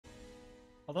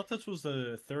I thought this was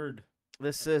the third.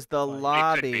 This is the It could be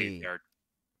lobby. third.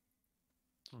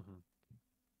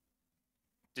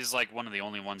 This is like one of the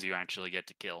only ones you actually get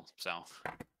to kill, so.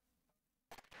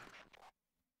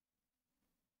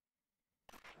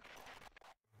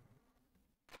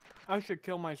 I should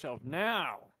kill myself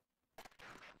now.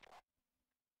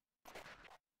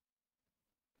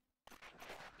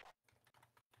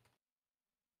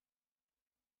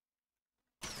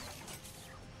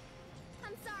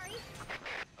 I'm sorry.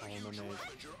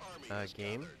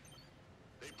 Game?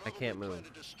 I can't move.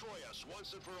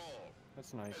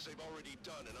 That's nice.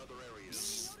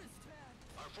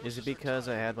 Is it because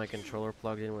I had my controller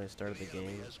plugged in when I started the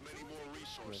game?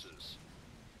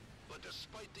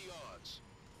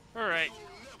 Alright.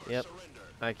 Yep.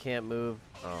 I can't move.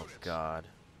 Oh, God.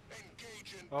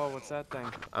 Oh, what's that thing?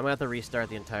 I'm gonna have to restart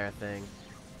the entire thing.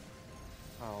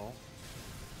 Oh.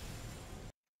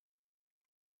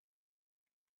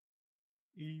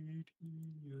 EDF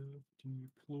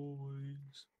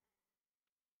deploys.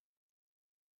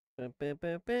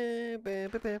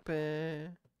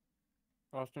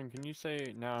 Austin, can you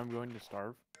say, now I'm going to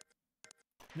starve?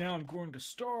 Now I'm going to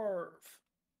starve.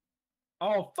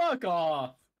 Oh, fuck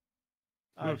off!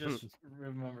 I just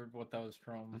remembered what that was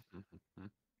from.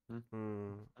 Now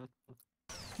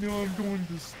I'm going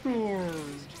to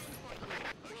starve.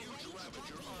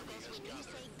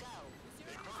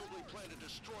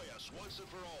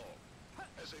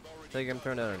 Take him,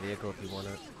 turn out a vehicle if you want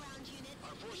it.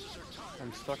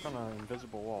 I'm stuck on an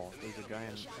invisible wall. There's a guy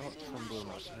in... Oh, some blew him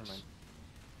up. Never mind.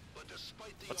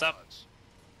 What's up?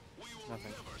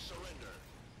 Nothing.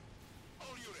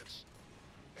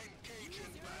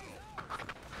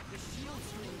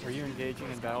 Are you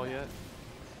engaging in battle yet?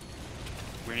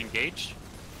 We're engaged?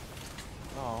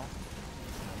 Oh.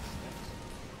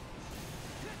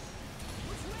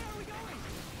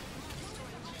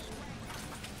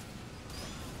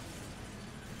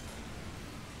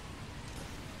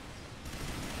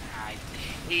 I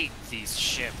hate these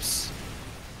ships.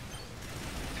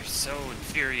 They're so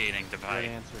infuriating to Good fight.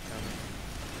 answer, Tony.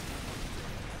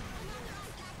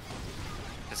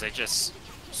 Because they just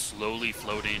slowly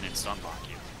float in and stun lock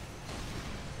you.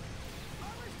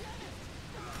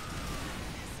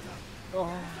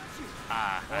 Oh.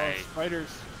 Ah, Oh, spiders.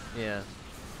 Yeah.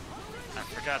 I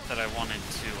forgot that I wanted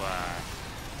to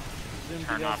Zoom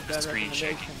turn to off the bad screen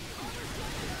shaking. recommendation.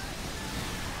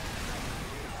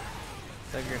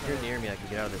 Tiger, if you're near me, I can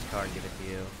get out of this car and give it to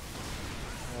you.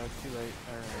 Too late.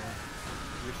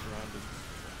 You're surrounded.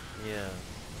 Yeah.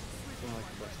 Seemed like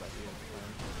the best idea at the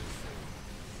time.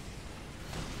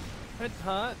 Hit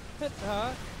hot, hit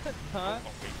hot, hit hot.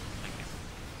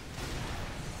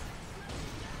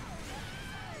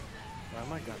 Wow,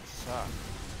 my gun sucks.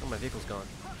 Oh, my vehicle's gone.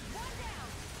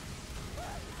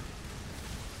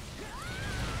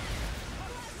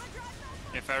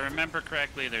 If I remember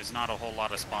correctly, there's not a whole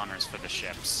lot of spawners for the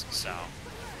ships, so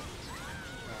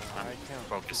I'm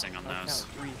focusing on I those.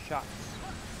 count 3 shots.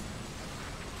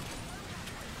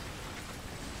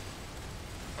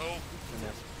 Oh,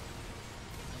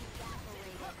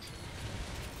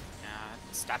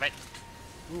 stop it.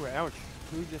 Ooh, ouch.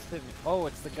 Who just hit me? Oh,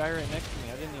 it's the guy right next to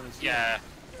me. I didn't even see him. Yeah.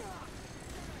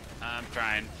 I'm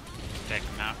trying to take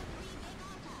him out.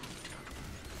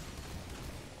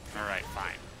 Alright,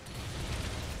 fine.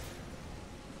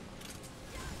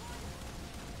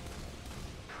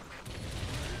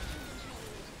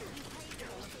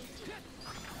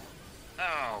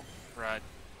 Oh, crud.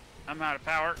 I'm out of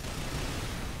power.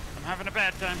 I'm having a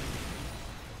bad time.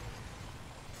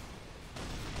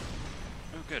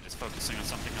 Oh, good. It's focusing on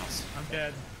something else. I'm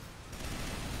dead.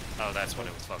 Oh, that's what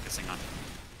it was focusing on.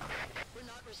 We're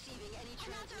not receiving any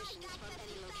transmissions from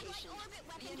any location.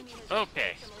 The enemy has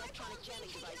Okay. some electronic jamming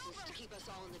devices to keep us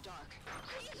all in the dark.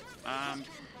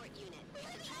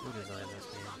 Who designed this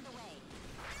game?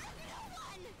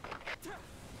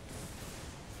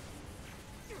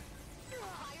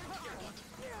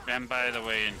 And by the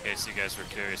way, in case you guys were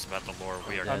curious about the lore,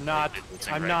 we are I'm not.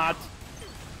 losing I'm right not. now.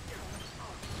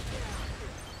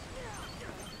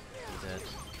 He's dead.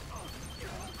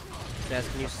 Daz,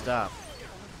 can you stop?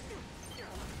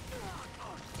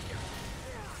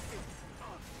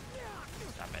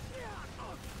 Stop it.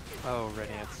 Oh, red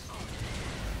ants.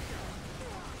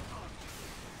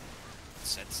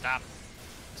 Said stop.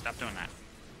 Stop doing that.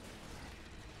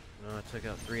 No, I took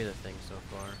out 3 of the things so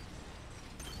far.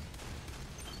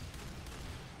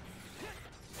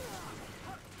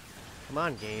 Come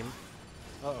on, game.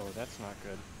 Uh-oh, that's not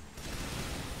good.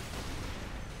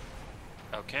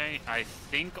 Okay, I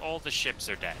think all the ships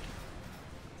are dead.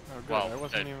 Oh, good. Well, I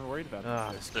wasn't even worried about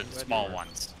Ah, this. The Glad you small were.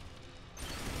 ones.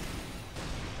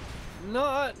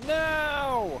 Not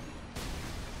now!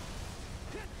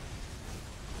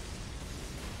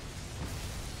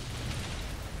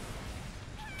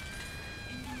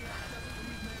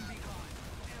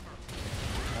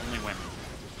 Only women.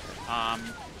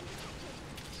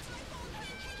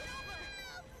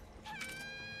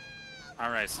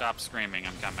 Alright, stop screaming,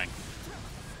 I'm coming.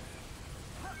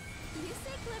 You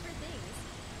say clever things.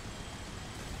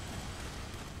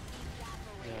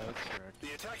 Yeah, that's correct.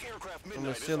 The attack aircraft I'm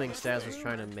Midnight assuming is on its Staz was way.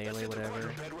 trying to melee Let's hit the whatever.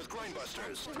 quadruped with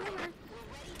grindbusters.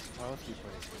 Oh, let's keep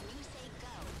playing.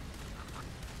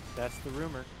 That's the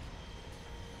rumor.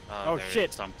 Oh, There's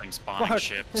shit. something spawning Fuck!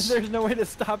 ships. There's no way to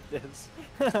stop this.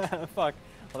 Fuck.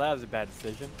 Well, that was a bad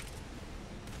decision.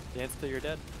 Dance till you're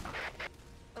dead.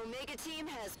 Omega team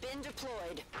has been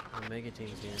deployed. Omega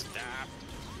team's here. Stop.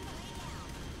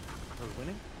 Are we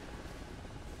winning?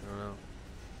 I don't know.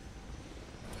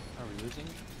 Are we losing?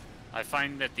 I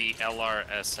find that the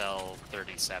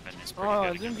LRSL-37 is pretty Oh,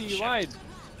 good against Zimby, the you ship. lied!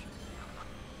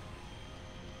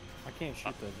 I can't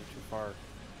shoot those, they're too far.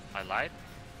 I lied?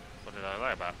 What did I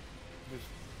lie about? There's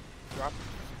drop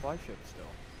supply ships still.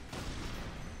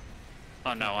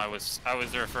 Oh no, I was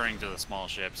referring to the small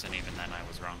ships, and even then I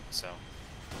was wrong. So Oh,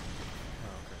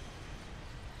 okay.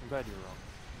 I'm glad you were wrong.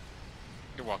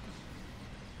 you're welcome.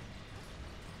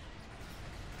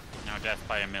 Now death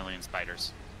by a million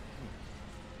spiders.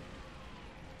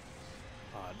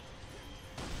 Odd.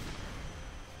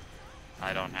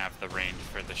 I don't have the range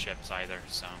for the ships either,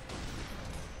 so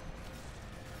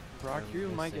Brock, I'm you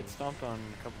might get missing. stomped on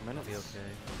in a couple I'll minutes. be okay.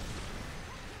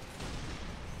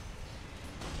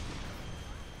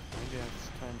 Maybe it's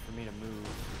time for me to move.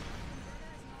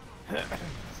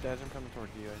 Staz, I'm coming toward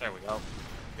you. there we go.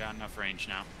 Got enough range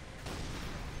now.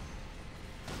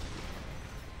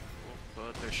 Oh,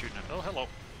 but they're shooting at. Oh, hello.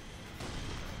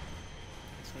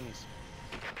 Sneeze.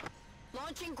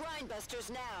 Launching grindbusters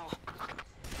now.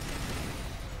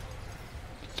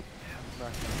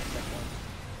 Brock, you wanna step one?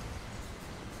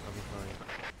 I'll be fine.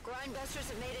 Grindbusters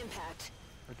have made impact.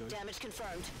 Or do we? Damage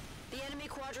confirmed. The enemy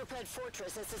quadruped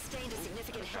fortress has sustained a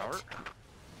significant Tower. hit.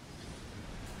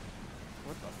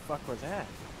 What the fuck was that?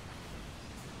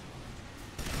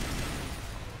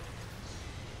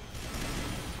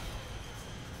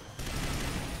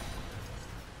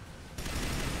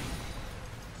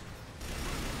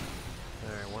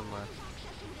 Alright, one left.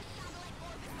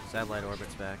 Satellite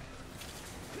orbit's back.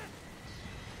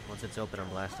 Once it's open, I'm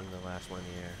blasting the last one in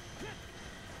the air.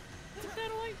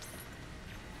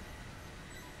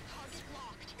 Target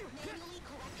locked. Manually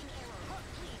correcting error.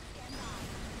 Please stand by.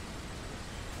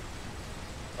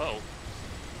 Oh.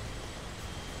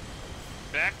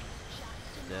 Back.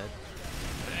 Dead.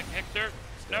 Back, Hector.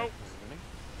 Stay. No. Are we winning?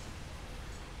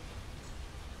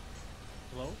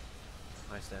 Hello?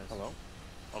 Hi, Staz. Hello?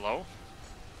 Hello.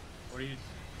 What are you...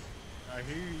 I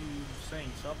hear you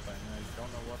saying something. I don't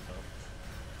know what though.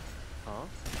 Huh?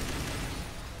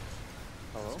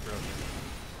 Hello? It's broken.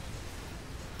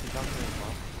 You talking to his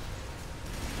mom?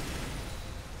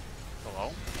 Hello.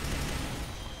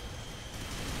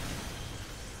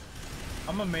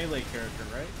 I'm a melee character,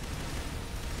 right?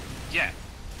 Yeah.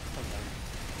 Okay.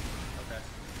 Okay.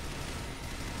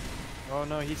 Oh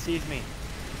no, he sees me.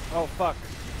 Oh fuck.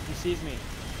 He sees me.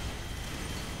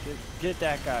 Get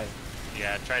that guy.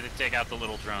 Yeah. Try to take out the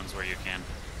little drones where you can.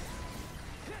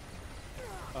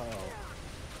 Uh-oh.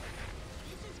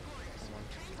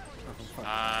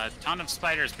 Ton of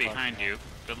spiders behind you.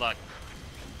 Good luck.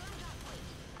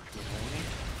 Behind me?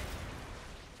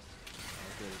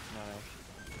 Okay, it's not actually.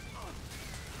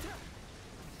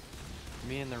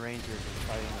 Me and the Rangers are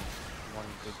fighting this one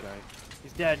good guy.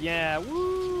 He's dead, yeah!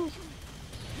 Woo!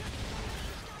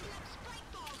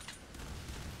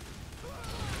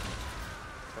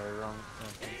 Sorry, wrong.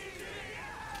 Okay.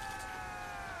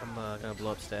 I'm gonna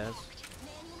blow up Staz.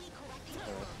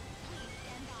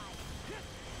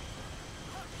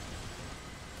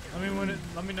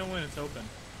 Let me know when it's open.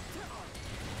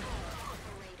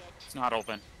 It's not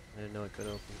open. I didn't know it could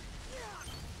open.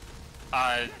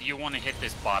 You want to hit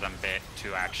this bottom bit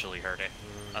to actually hurt it.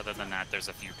 Other than that, there's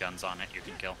a few guns on it you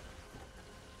can kill.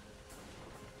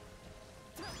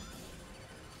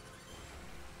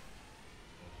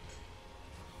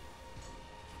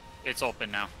 It's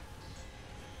open now.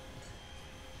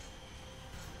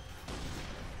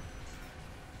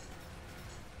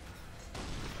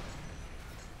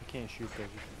 You can't shoot those,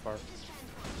 you're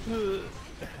too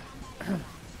far.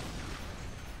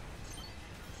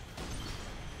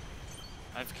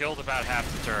 I've killed about half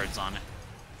the turrets on it.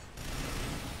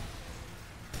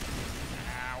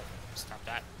 Ow. Stop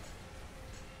that.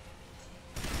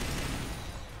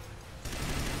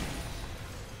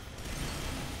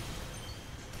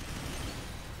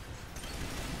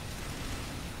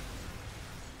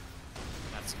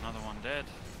 Another one dead.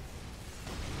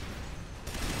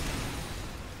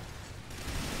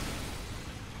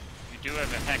 You do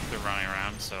have a Hector running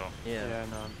around, so Yeah. Yeah,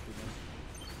 no, I'm shooting.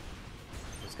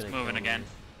 It's gonna it's moving kill again. me.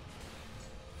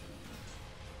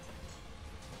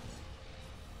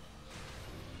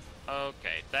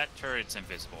 Okay, that turret's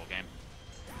invisible, game.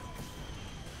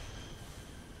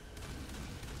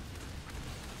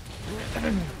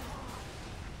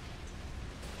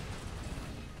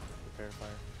 Prepare fire.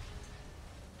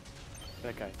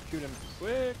 That guy. Shoot him.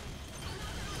 Quick!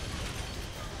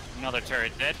 Another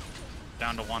turret dead.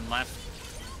 Down to one left.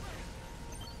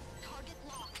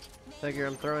 Tiger,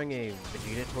 I'm throwing a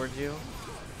Vegeta towards you.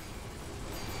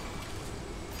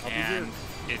 I'll be here. And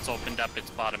it's opened up its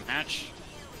bottom hatch.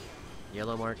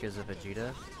 Yellow mark is a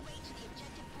Vegeta.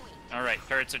 Alright,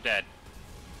 turrets are dead.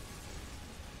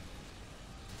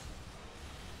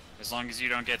 As long as you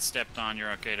don't get stepped on,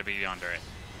 you're okay to be under it.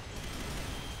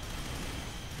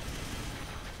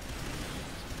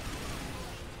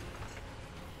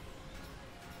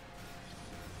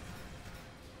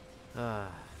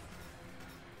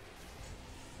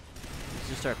 Let's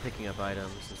just start picking up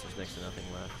items since there's next to nothing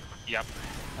left. Yep.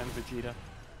 I'm Vegeta.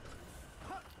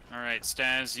 Alright,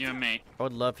 Staz, you and me. I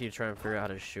would love for you to try and figure out how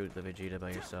to shoot the Vegeta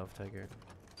by yourself, Tiger.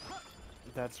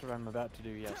 That's what I'm about to do,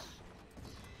 yes.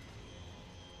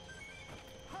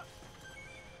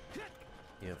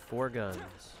 You have 4 guns.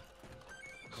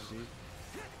 Indeed.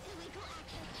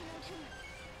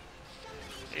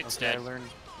 It's Okay, I dead. learned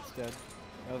it's dead.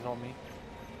 That was all me.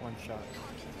 One shot.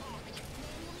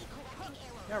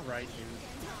 Yeah, right, dude.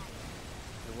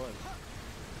 It was.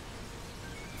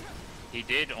 He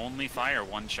did only fire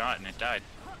one shot and it died.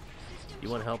 You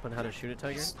want help on how to shoot it,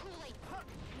 Tiger?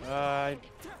 I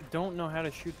don't know how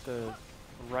to shoot the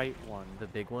right one. The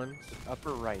big ones?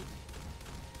 Upper right.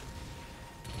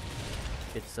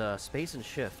 It's space and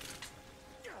shift.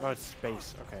 Oh, it's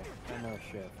space. Okay. I know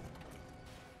shift.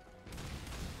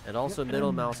 And also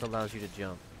middle mouse allows you to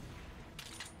jump.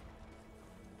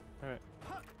 Alright.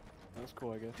 That's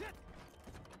cool, I guess.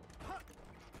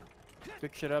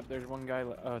 Pick shit up. There's one guy,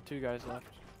 2 guys left.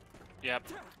 Yep.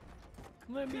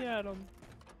 Let me at him.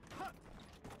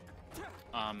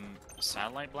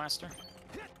 Satellite blaster?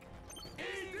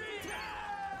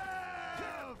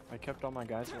 I kept all my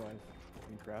guys alive.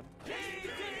 You proud?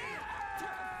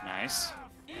 Nice.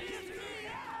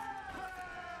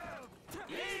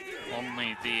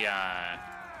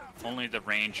 Only the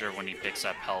ranger, when he picks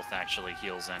up health, actually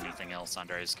heals anything else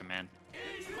under his command.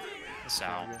 So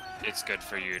it's good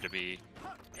for you to be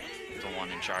the one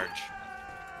in charge.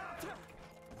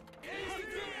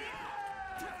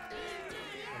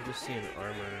 I'm just seeing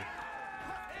armor.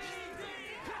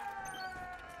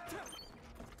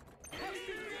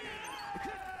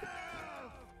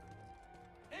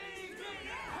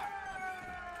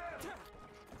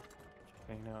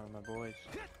 Hanging out with my boys.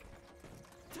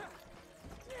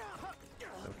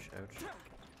 Ouch, ouch.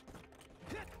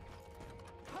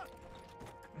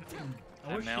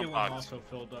 I wish That Healing mailbox. also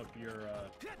filled up your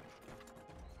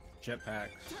jetpacks.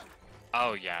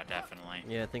 Oh yeah, definitely.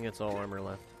 Yeah, I think it's all armor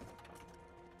left.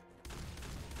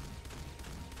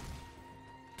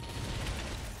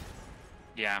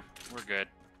 Yeah, we're good.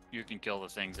 You can kill the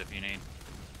things if you need.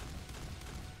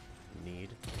 Need.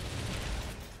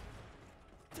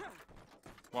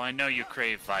 Well, I know you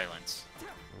crave violence.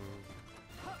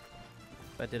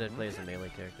 If I did, I'd play as a melee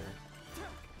character.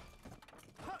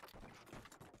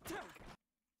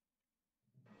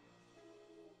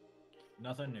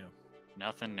 Nothing new.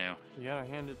 Nothing new. You gotta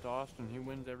hand it to Austin. He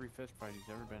wins every fist fight he's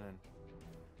ever been in.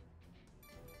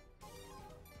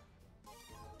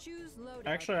 Choose loadout.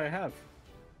 Actually, I have.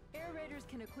 Air Raiders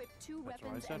can equip 2 That's why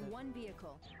I weapons said and it. 1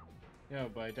 vehicle. Yeah,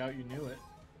 but I doubt you knew it.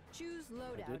 Choose I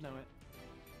loadout. did know it.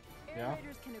 Air Yeah?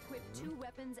 Raiders can equip 2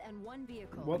 weapons and 1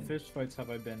 vehicle. What fist fights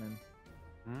have I been in?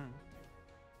 Mm.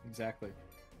 Exactly.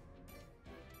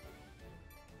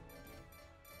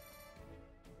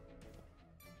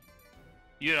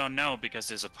 You don't know because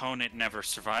his opponent never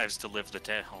survives to live the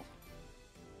tale.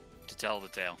 To tell the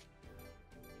tale.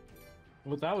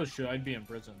 Well, if that was true, I'd be in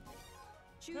prison.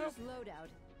 Choose loadout.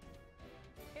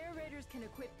 Air Raiders can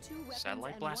equip 2 weapons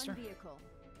Satellite and blaster? 1 vehicle.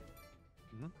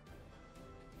 Mm-hmm.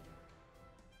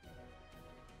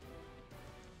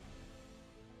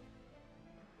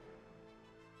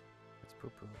 That's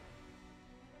poo poo.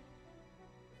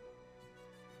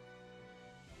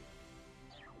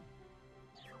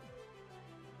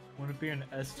 Would it be an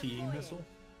STE missile?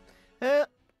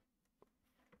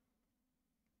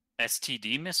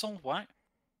 STD missile? What?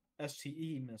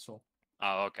 STE missile.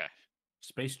 Oh, okay.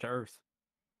 Space to Earth.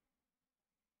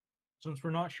 Since we're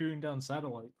not shooting down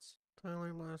satellites.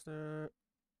 Satellite blaster.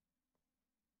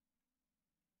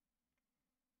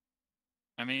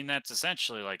 I mean, that's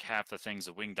essentially like half the things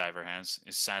a wing diver has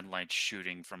is satellites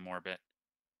shooting from orbit.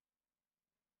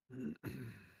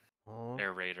 Oh,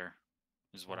 Air Raider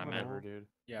is what I meant. Whatever, dude.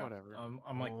 Yeah. Whatever.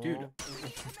 I'm like, dude, Oh.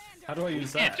 how do I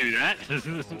use Can't that? do that. oh.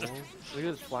 Look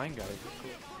at this flying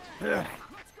guy.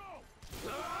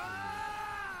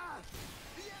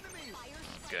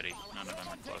 Goody. None of them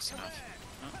are close enough.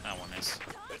 Oh, that one is.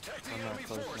 I'm not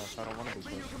close enough. I don't want to be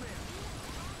close enough.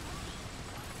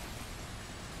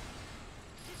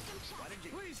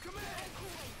 Please come in!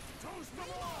 Toast them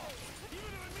all! Even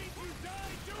if it means you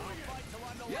die doing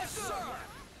it! Yes, sir!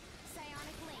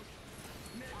 Psionic link.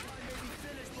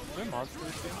 Are there mods for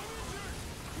this game?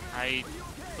 I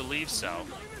believe so.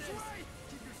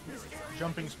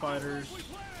 Jumping spiders.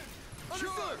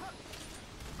 Sure!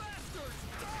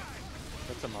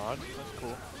 That's a mod? That's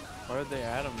cool. Why did they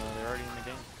add them though? They're already in the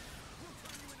game.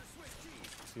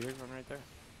 See, there's one right there.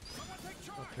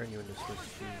 I'll turn you into Swiss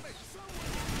cheese.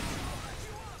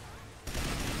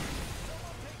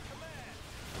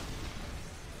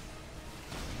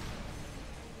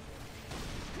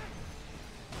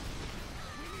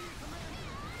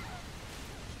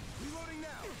 Reloading now!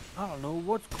 I don't know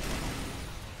what's going on.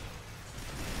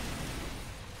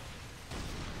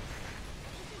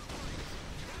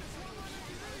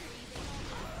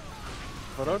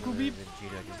 Vegeta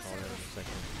can call that in a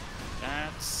second.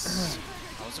 That's...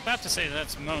 I was about to say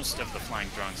that's most of the flying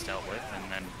drones dealt with,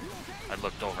 and then I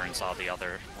looked over and saw the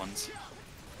other ones.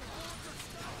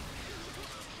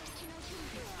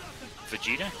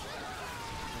 Vegeta?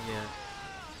 Yeah.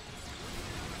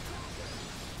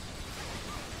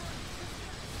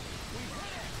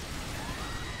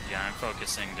 Yeah, I'm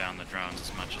focusing down the drones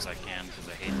as much as I can because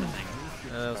I hate the thing.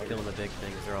 I was killing the big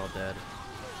things. They're all dead.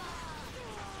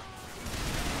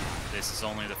 This is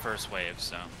only the first wave,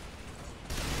 so...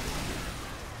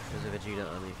 There's a Vegeta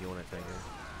on me if you want to take her.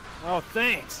 Oh,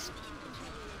 thanks!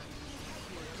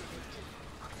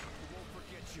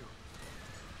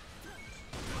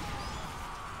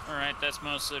 Alright, that's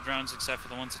most of the drones except for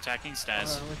the ones attacking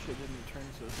Stas. I wish it didn't turn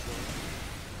so slow.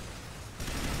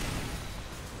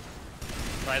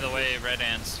 By the way, red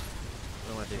ants. I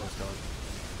don't want to take this dog.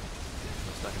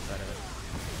 I'm stuck inside of it.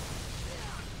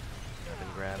 I've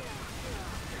been grabbed.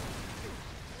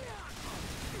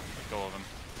 Let go of him.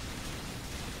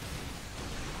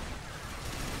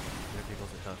 There people's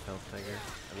a tough health tiger.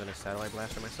 I'm gonna satellite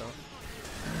blaster myself.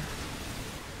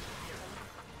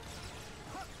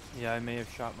 Yeah, I may have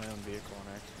shot my own vehicle on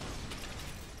accident.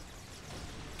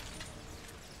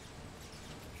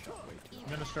 Shot way too I'm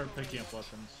gonna start picking up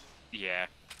weapons. Yeah.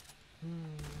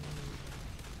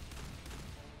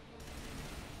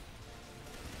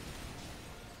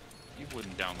 You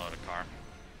wouldn't download a car.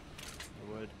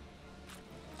 I would.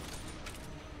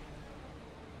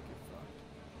 Get fucked.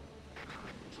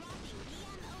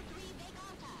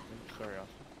 Sorry,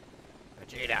 Austin.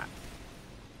 Vegeta!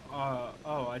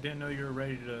 Oh, I didn't know you were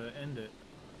ready to end it.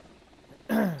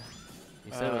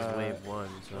 You said it was wave 1,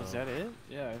 so... Was that it?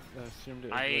 Yeah, I assumed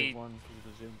it was wave 1 because of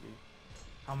the zoom beat.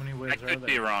 How many I waves are could there?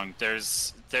 be wrong.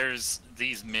 There's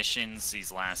these missions,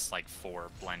 these last like 4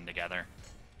 blend together.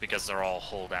 Because they're all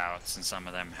holdouts, and some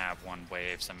of them have 1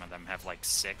 wave, some of them have like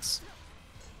 6.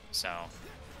 So...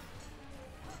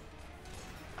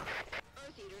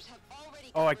 Earth eaters have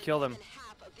already Oh, I covered killed more him. than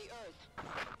half of the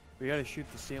Earth. We gotta shoot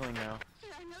the ceiling now.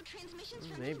 There are no transmissions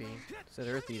from Maybe. anywhere. Said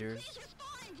Earth Eaters. Please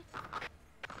respond.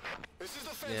 This is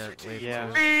the Yeah, fencer wave team.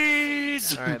 Yeah.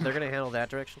 Please! Alright, they're gonna handle that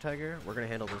direction, Tiger. We're gonna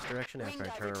handle this direction after I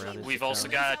turn around in We've 6 also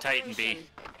hours. got a Titan B.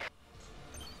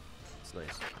 It's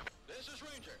nice. This is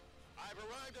Ranger. I've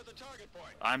arrived at the target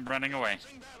point. I'm running away.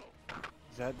 Sing battle.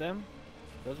 Is that them?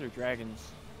 Those are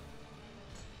dragons.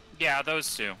 Yeah,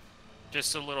 those 2.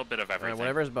 Just a little bit of Alright, everything.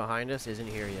 whatever's behind us isn't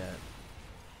here yet.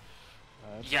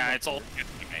 Yeah, it's all good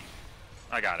to me.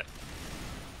 I got it.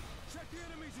 Check the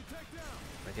enemies you take down.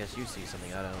 I guess you see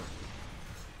something I don't.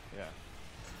 Yeah.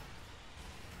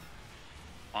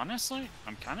 Honestly,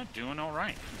 I'm kind of doing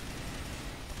alright.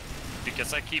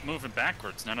 Because I keep moving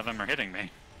backwards, none of them are hitting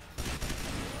me.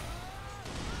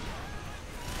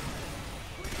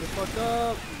 Get fucked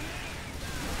up!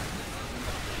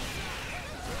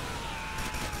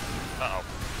 Uh-oh.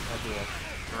 I do it.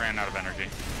 I ran out of energy.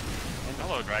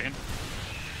 Hello, dragon.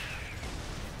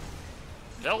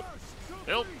 Help!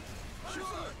 Help!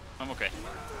 I'm okay.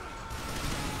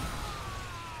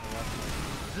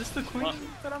 Is this the queen Well-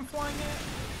 that I'm flying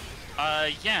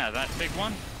at? Yeah, that big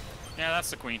one. Yeah, that's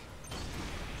the queen.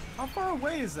 How far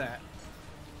away is that?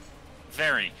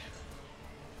 Very.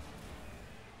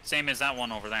 Same as that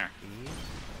one over there.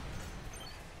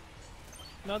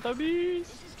 Not the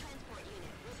beast!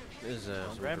 There's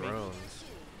some grab me. drones.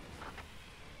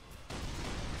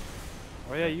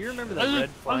 Oh yeah, you remember that red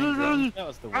flying drone? That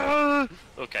was the worst.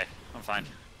 Okay, I'm fine.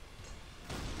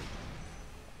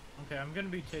 Okay, I'm gonna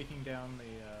be taking down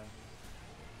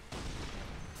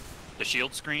The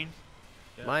shield screen?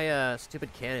 Yeah. My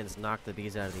stupid cannons knock the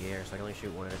bees out of the air, so I can only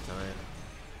shoot one at a time.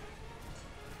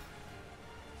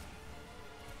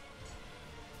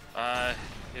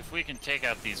 If we can take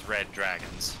out these red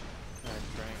dragons. Alright,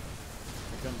 Frank.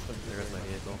 The gun's looking There goes my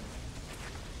vehicle.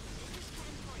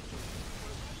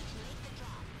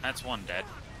 That's one dead.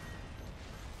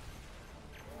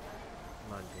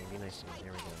 Come on, Green, be nice to me.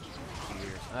 There we go.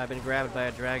 Cheers. I've been grabbed by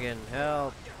a dragon.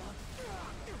 Help!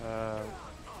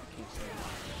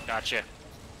 Gotcha.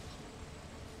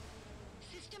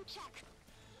 System check.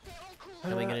 They're all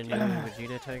cool. Coming in a new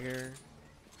Vegeta Tiger.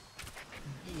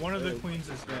 one of the queens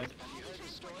is dead.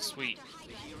 Sweet.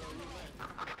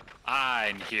 Ah,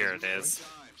 and here it is.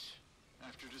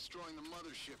 After destroying the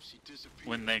motherships, he disappeared.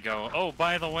 When they go, oh,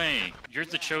 by the way, you're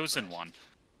the chosen one.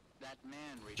 That man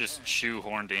Just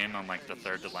shoehorned in on like the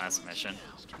third to last mission.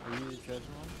 Are you the chosen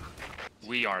one?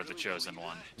 We are the chosen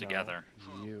one, together.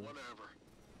 You. Whatever.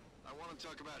 I want to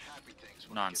talk about happy things.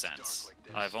 When it gets Nonsense. dark like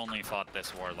this. I've only fought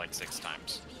this war like 6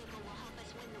 times.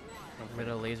 Rid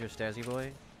of laser Stazzy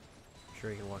boy. I'm sure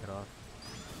you can walk it off.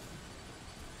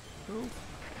 Who?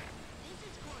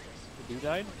 You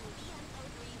died?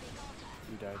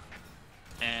 You died.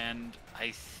 And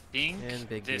I think And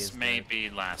Big B this is may dead. be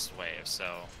last wave,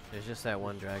 so... There's just that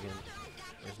one dragon.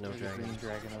 There's no There's a dragon. green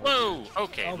dragon over Whoa!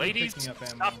 Okay, I'll be ladies, picking up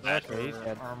ammo. stop that. there. Okay, he's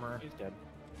dead. Armor. He's dead.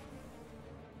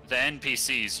 The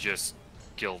NPCs just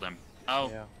killed him. Oh,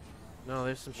 Yeah. No,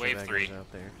 there's some Wave shenanigans 3.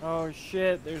 out there. Oh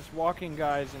shit, there's walking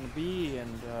guys and a bee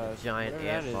and Giant whatever that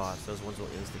ant is. boss. Those ones will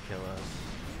insta-kill us.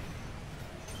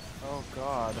 Oh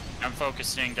god. I'm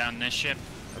focusing down this ship.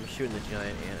 I'm shooting the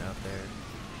giant ant out there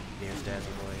near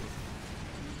Stazzy boy.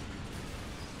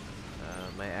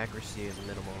 My accuracy is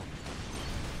minimal.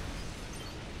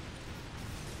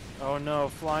 Oh no,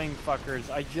 flying fuckers.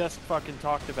 I just fucking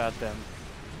talked about them.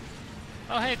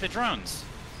 Oh, hey, the drones.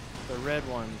 The red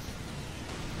ones.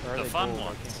 Or are The they fun gold?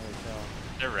 ones. I can't really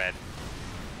tell. They're red.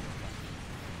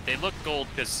 They look gold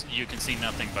because you can see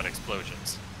nothing but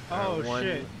explosions. Oh one,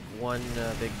 shit. One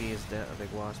big bee is down. A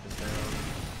big wasp is down.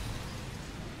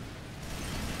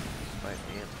 Spider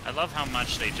ant. I love how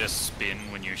much they just spin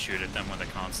when you shoot at them with a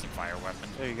constant fire weapon.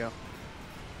 There you go.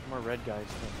 More red guys,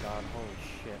 thank god. Holy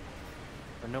shit.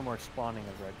 Or no more spawning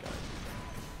of red guys.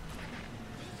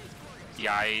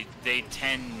 Yeah, they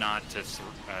tend not to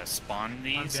spawn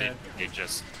these. dead. They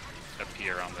just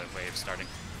appear on the wave starting.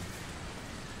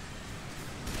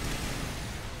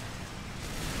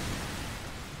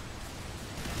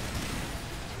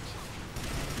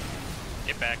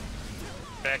 Get back.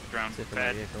 Back, drone. Sit for my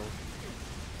Bad. vehicle.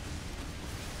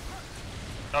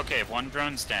 Okay, one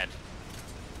drone's dead.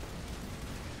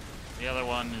 The other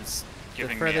one is The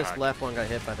giving me a furthest hug. left one got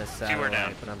hit by the are satellite,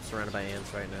 down. but I'm surrounded by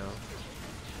ants right now.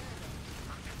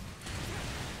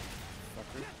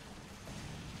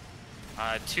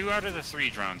 Fucker. 2 out of the 3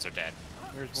 drones are dead.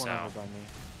 There's one So- over by me.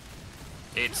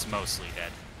 It's mostly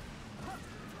dead.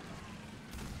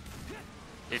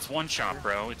 It's one shot,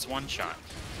 bro. It's one shot.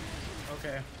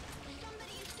 Okay.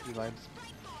 You lied.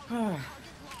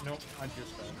 Nope, I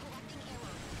just died.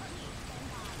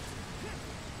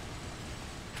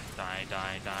 Die,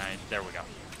 die, die. There we go.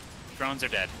 Drones are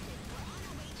dead.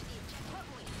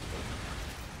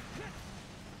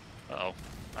 Uh-oh.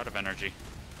 Out of energy.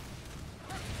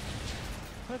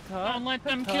 Hut-hut, Don't let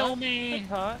them hut-hut, kill me!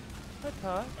 Hut-hut,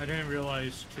 hut-hut. I didn't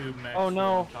realize 2 mechs Oh, were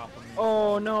no. on top of me.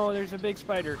 Oh no, there's a big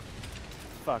spider.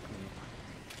 Fuck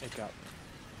me. It got me.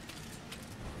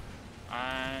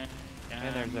 I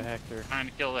And there's a Hector. trying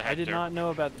to kill the Hector. I did not know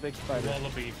about the big The spider.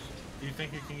 wallaby. Do you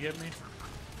think you can get me?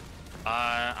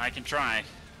 I can try.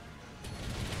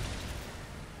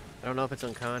 I don't know if it's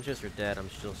unconscious or dead. I'm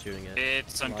still shooting it.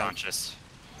 It's Alive. unconscious.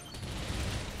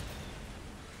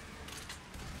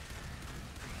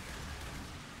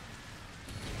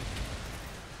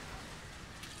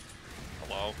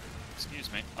 Hello?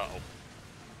 Excuse me. Uh-oh.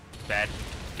 Bad.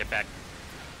 Get back.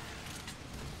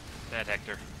 Bad,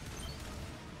 Hector.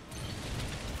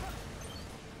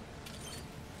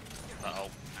 Uh-oh.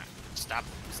 Stop.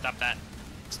 Stop that.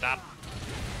 Stop.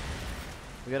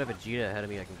 We got a Vegeta ahead of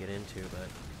me I can get into, but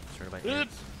I'm surrounded by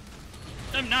ants.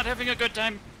 I'm not having a good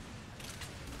time.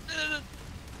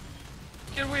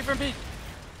 Get away from me.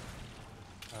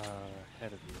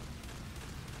 Ahead of you.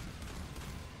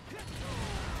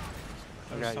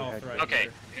 I There's got your health Hector. right Okay,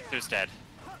 here. Hector's dead.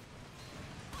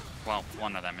 Well,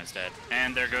 one of them is dead.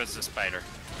 And there goes the spider.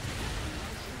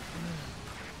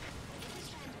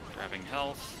 Grabbing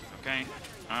health. Okay.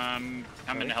 I'm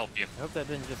coming to help you. I hope that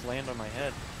didn't just land on my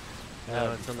head.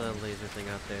 No, it's on the laser thing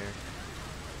out there.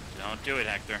 Don't do it,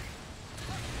 Hector.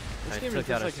 This I game took is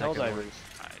just out a like second one. Helldivers.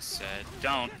 I said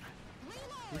don't.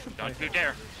 We should Don't play you dare.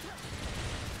 I'm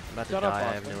about to Shut up, die, I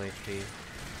have Austin. no HP.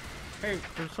 Hey,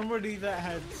 for somebody that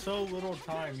had so little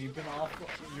time, you've been on an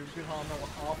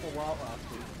awful lot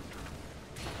last week.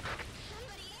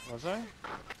 Was I?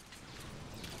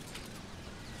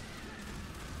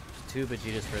 2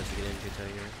 Vegetas for us to get into,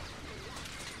 Tiger.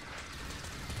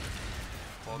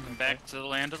 Welcome back to the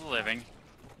land of the living.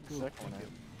 Second one.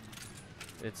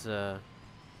 It's, Oh,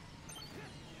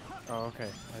 okay.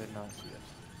 I did not see it.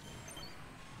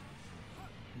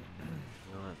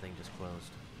 oh, that thing just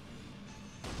closed.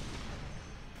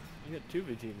 You got 2 VTs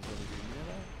over here, you know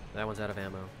that? That one's out of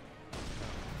ammo.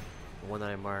 The one that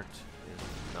I marked is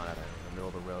not out of ammo, in the middle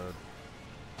of the road.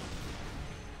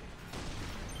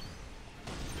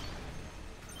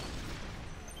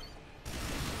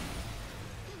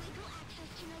 Illegal access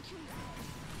to no tomb.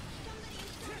 Somebody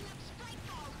is starting up spike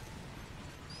ball.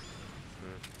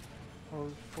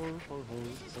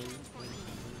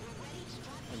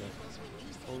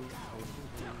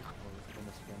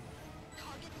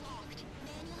 Target locked.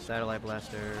 Manual Satellite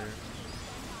blaster.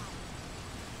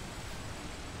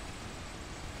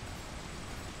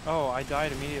 Oh, I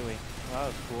died immediately. Wow, that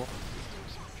was cool.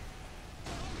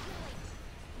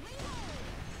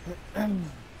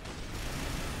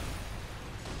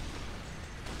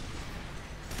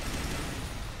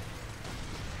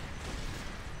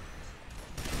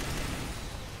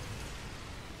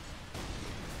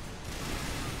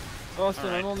 Austin,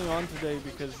 Alright. I'm only on today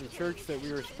because the church that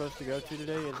we were supposed to go to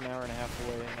today is an hour and a half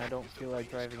away, and I don't feel like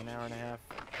driving an hour and a half,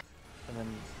 and then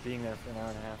being there for an hour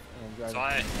and a half, and then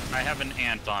driving. So I have an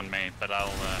ant on me, but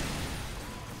I'll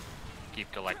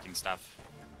keep collecting stuff.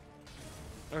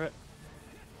 Okay.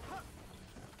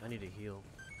 I need to heal.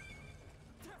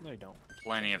 No, you don't.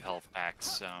 Plenty of health packs,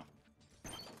 so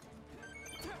That's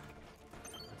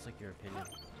like your opinion.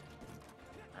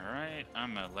 alright,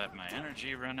 I'm gonna let my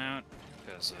energy run out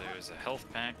because there's a health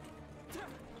pack.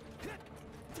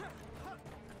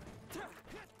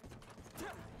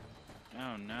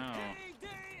 Oh no.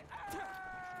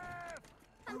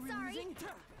 I'm sorry.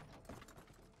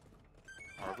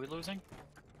 Are we losing?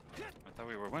 I thought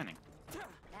we were winning.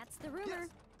 That's the rumor.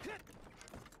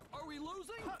 Are we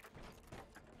losing?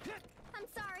 I'm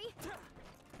sorry.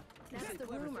 That's the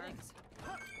rumor.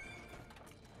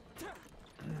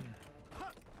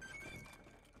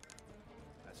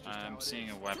 I'm seeing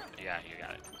a weapon. Yeah, you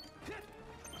got it.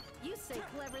 You say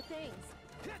clever things.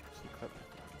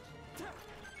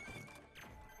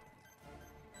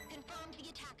 Confirmed the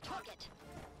attack target.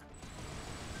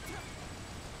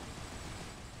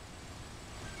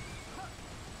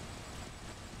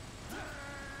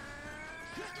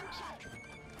 System check.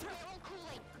 Barrel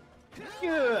cooling.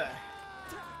 Yeah.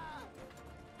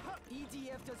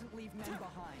 EDF doesn't leave men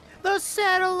behind. The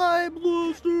satellite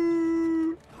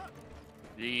blaster!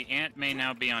 The ant may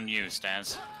now be on you,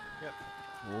 Staz.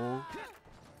 Whoa.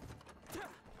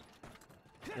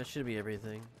 That should be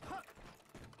everything.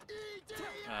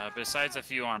 Besides a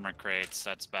few armor crates,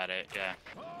 that's about it, yeah.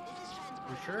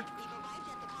 You sure?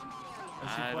 I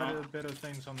see I quite don't- a bit of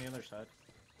things on the other side.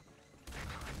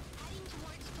 Heading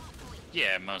towards spot point.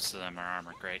 Yeah, most of them are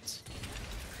armor crates.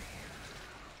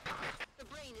 The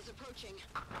brain is approaching.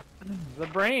 The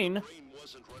brain? Brain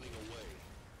wasn't running away.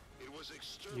 It was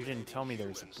You didn't tell me there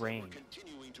was a exterminating humans that were brain.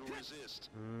 continuing to resist.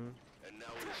 Hmm. And now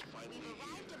it is finally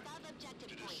Arrived here above objective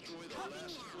to point. destroy the Coming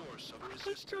last now. force of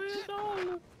Destroy resistance. us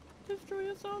all! Destroy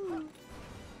us all!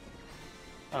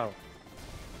 Oh.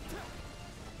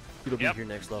 It'll Yep. be your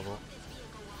next level. This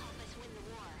vehicle will help us win the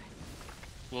war.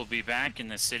 We'll be back, and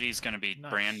the city's gonna be Nice.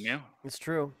 brand new. It's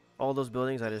true. All those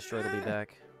buildings I destroyed will be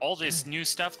back. All this new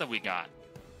stuff that we got.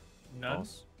 None.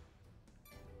 False.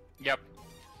 Yep.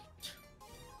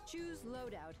 Choose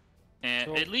loadout.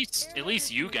 And So- at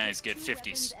least you guys get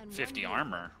 50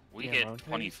 armor. We Yeah, get okay.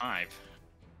 25.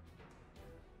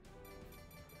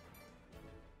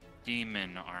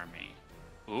 Demon army.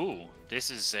 Ooh, this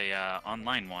is a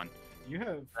online one. You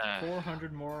have Uh.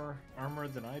 400 more armor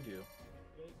than I do.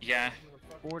 Yeah.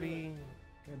 40.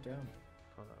 God damn.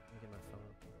 Hold on, let me get my phone.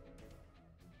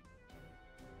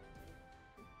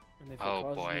 And if it Oh,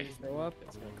 causes boy. me to throw up,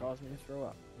 it's gonna cause me to throw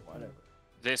up. Whatever.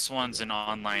 This one's an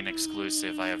online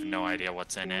exclusive. I have no idea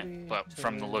what's in it, but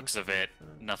from the looks of it,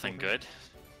 nothing good.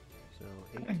 So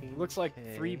 18. Looks like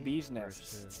 3 bees nests.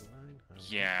 versus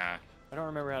 900 Yeah, I don't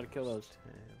remember how to kill those.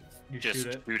 10 You just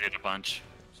shoot it. shoot it a bunch.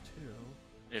 plus 2.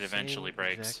 It eventually Same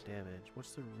breaks. Exact damage.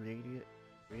 What's the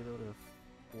reload of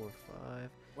 4 5?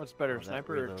 What's better, Oh, that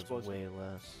sniper or reloads explosive? way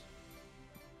less.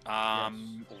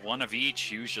 One of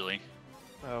each usually.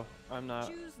 Oh, I'm not.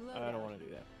 Choose I don't loadout. want to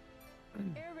do that.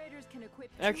 Air raiders can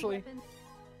equip two Actually- weapons.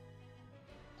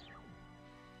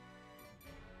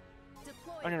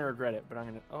 Deploy. I'm gonna regret it, but I'm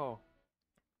gonna. Oh,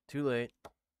 Too late.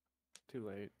 too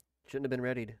late. Shouldn't have been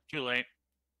readied. Too late.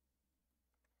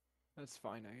 That's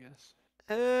fine, I guess.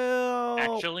 Help!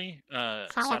 Actually,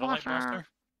 satellite blaster.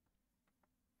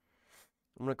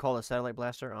 I'm gonna call the satellite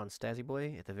blaster on Stazzy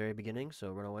Boy at the very beginning,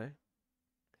 so run away.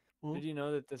 Did you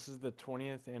know that this is the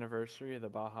 20th anniversary of the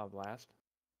Baja Blast?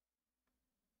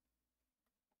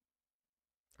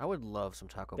 I would love some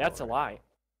Taco Bell. That's a right lie. now.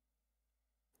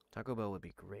 Taco Bell would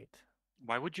be great.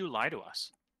 Why would you lie to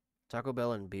us? Taco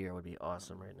Bell and beer would be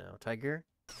awesome right now. Tiger?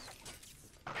 The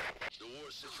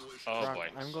war situation. Oh Brock, boy.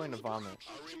 I'm going to vomit.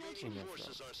 Our in remaining your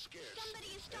forces throat. are scarce,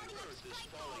 and Earth is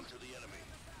falling to the enemy.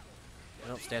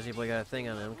 Nope, Stazzy Boy got a thing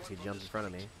on him because he jumped in front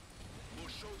of me. We'll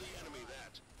show the enemy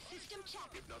that, System check.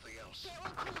 if nothing else.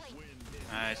 Barrel cooling.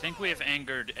 I think we have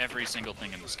angered every single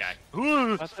thing in the sky.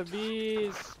 Not the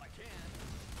bees!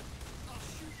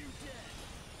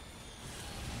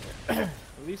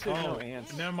 At least there's no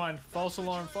ants. Never mind. False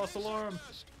alarm. False alarm.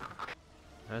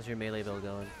 How's your melee build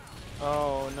going?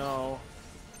 Oh no.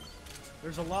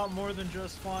 There's a lot more than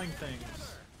just flying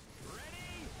things.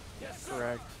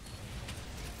 Correct.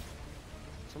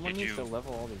 Someone Did needs to you-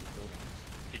 level all these buildings.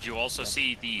 Did you also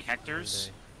see the Hectors?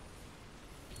 Monday.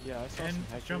 Yeah, I saw And some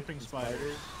hectors jumping and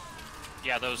spiders.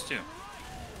 Yeah, those two.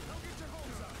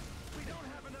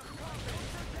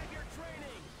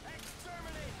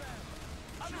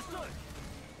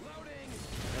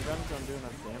 My guns don't do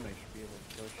enough damage to be able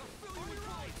to kill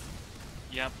shit.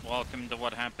 Yep, welcome to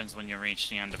what happens when you reach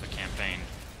the end of a campaign.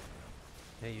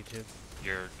 Hey, YouTube.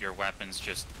 Your weapons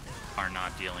just are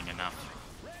not dealing enough.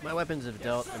 My weapons have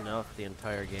dealt enough the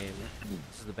entire game.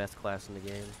 This is the best class in the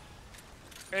game.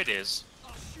 It is.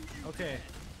 Okay.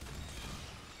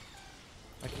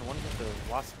 I can one hit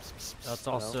the wasps. It's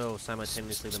also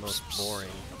simultaneously the most boring.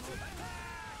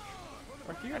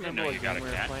 Mark, do you I didn't remember know what you got game a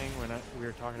we were cat. playing when we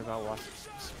were talking about wasps?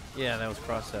 Yeah, that was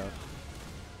crossed out.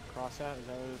 Cross out? Is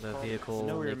that what it was The called? vehicle I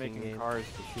know we were making making game. cars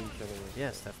to shoot each other with.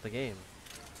 Yes, that's the game.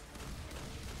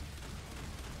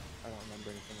 I don't remember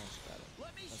anything else about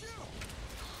it. That's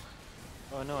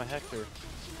all. Oh no, a Hector.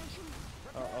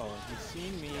 Uh-oh, he's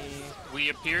seen me. We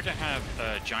appear to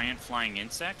have giant flying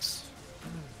insects.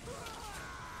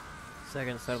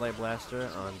 Second satellite blaster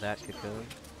on that cocoon.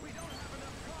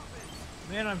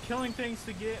 Man, I'm killing things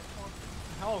to get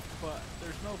health, but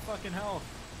there's no fucking health.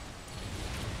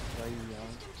 Why are you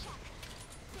yelling? System check.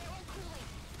 Barrel cooling.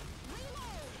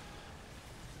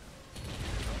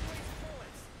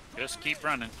 Reload. Just keep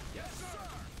running.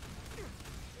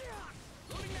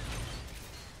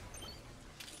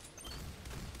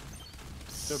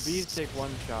 So bees take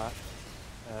one shot.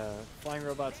 Flying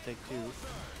robots take two.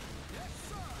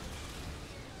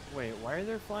 Wait, why are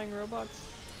there flying robots?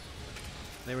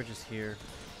 They were just here.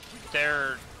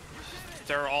 They're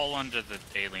all under the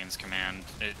aliens' command.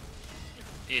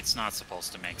 It's not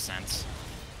supposed to make sense.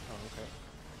 Oh,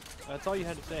 okay. That's all you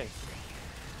had to say.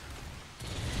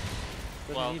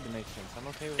 Doesn't Well, need to make sense. I'm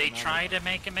okay with They it. not try making to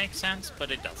make it make sense,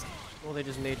 but it doesn't. Well, they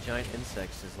just made giant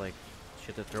insects as like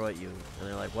shit to throw at you, and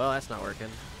they're like, well, that's not working.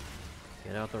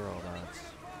 Get out the robots.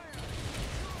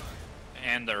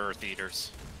 And the Earth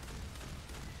Eaters.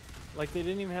 Like they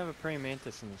didn't even have a praying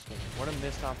mantis in this game. What a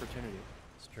missed opportunity.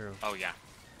 It's true. Oh yeah.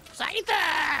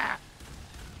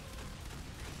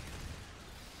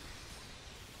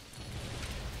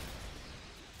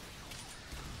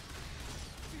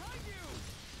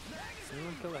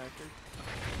 Anyone kill Hector?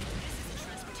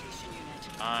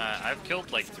 I've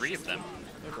killed like 3 of them.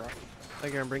 Hey, bro.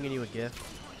 Tiger, I'm bringing you a gift.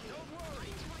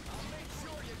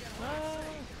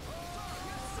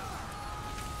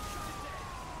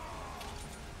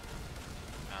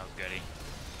 Oh goody.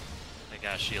 They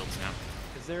got shields now.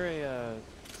 Is there a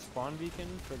spawn beacon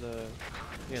for the?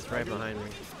 Yeah, it's right behind me.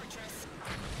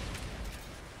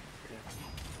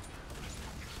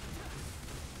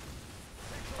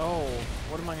 Oh,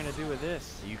 what am I gonna do with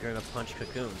this? You're gonna punch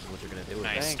cocoons. Is what you're gonna do with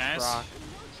Nice. it. Thanks, Brock.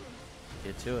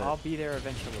 Get to it. I'll be there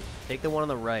eventually. Take the one on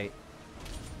the right.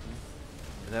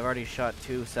 Because I've already shot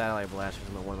 2 satellite blasters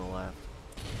and the one on the left.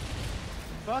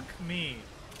 Fuck me.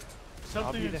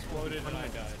 Something be there. exploded and I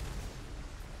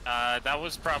died. That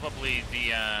was probably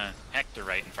the Hector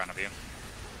right in front of you.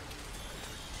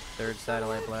 3rd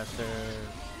satellite blaster.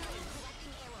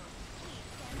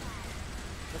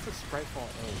 That's a spriteful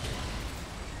egg.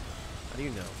 How do you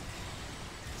know?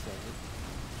 So,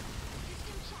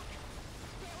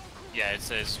 Yeah, it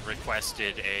says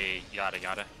requested a yada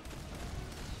yada.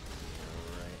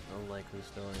 unlikely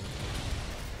story.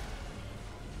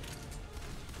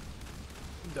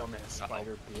 Dumbass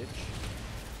spider bitch.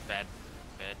 Bad.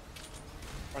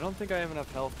 I don't think I have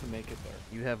enough health to make it there.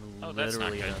 You have Oh, that's not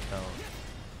literally good. enough health.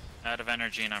 Out of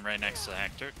energy and I'm right next to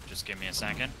Hector. Just give me a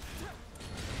second.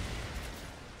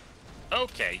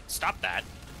 Okay, stop that.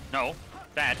 No,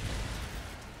 bad.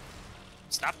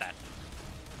 Stop that.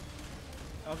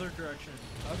 Other direction.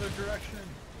 Other direction.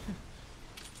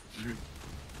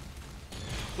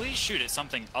 Please shoot at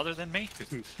something other than me.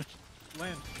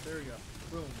 Land. There we go.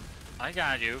 Boom. I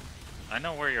got you. I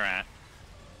know where you're at.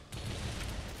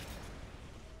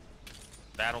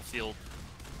 Battlefield.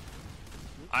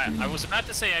 I was about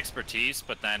to say expertise,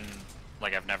 but then,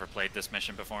 like, I've never played this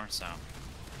mission before, so.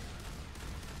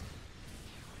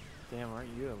 Damn, aren't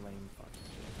you a lame fucking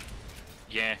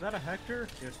shit? Yeah, Is that a Hector?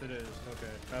 Yes, it is.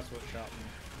 Okay, that's what shot me.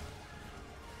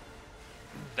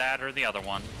 that or the other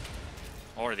one.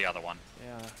 Or the other one.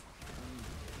 Yeah.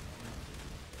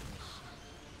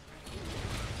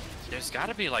 There's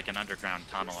gotta be, like, an underground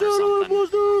tunnel or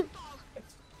something.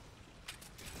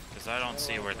 Because I don't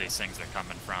see where these things are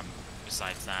coming from,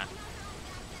 besides that.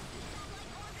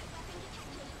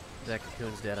 That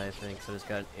cocoon's dead, I think, so it's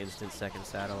got an instant second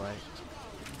satellite.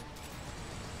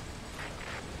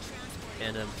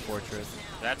 And a fortress.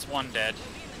 That's one dead.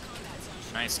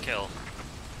 Nice kill.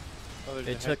 Oh, there's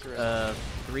It a took Hector.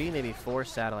 3, maybe 4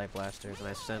 satellite blasters, and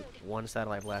I sent 1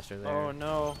 satellite blaster there. Oh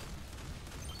no.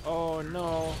 Oh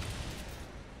no.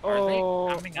 Are they Oh,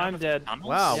 coming out I'm of dead. tunnels?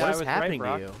 Wow, Yeah, what I is was happening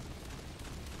right, to Brock.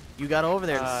 you? You got over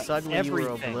there and suddenly you were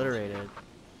everything. obliterated.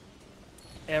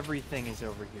 Everything is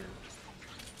over here.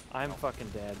 I'm fucking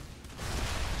dead.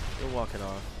 You're walking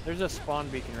off. There's a spawn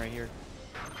beacon right here.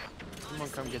 Someone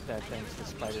come get that thing so the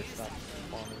spider stops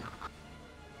spawning.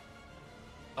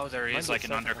 Oh, there Might is be like an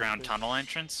second underground one, too. tunnel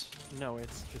entrance? No,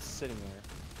 it's just sitting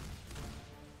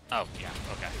there. Oh, yeah,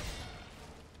 okay.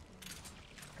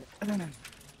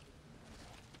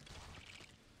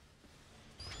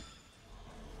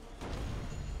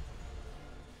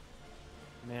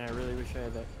 Man, I really wish I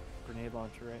had that grenade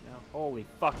launcher right now. Holy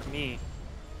fuck me.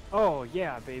 Oh,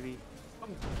 yeah, baby. Oh,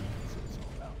 that's what it's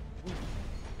all about.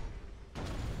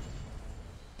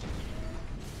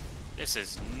 This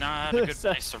is not a good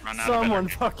place to run out of Someone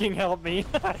energy. fucking help me.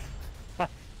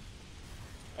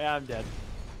 Yeah, I'm dead.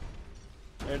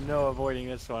 There's no avoiding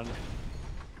this one.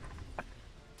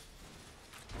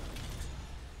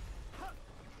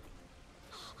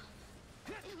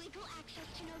 Illegal access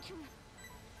to No 2.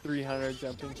 300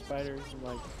 jumping spiders and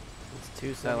like It's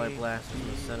 2 satellite blasters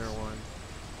in the center one.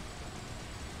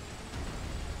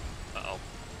 Uh-oh.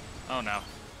 Oh, no.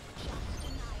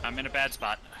 I'm in a bad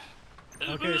spot.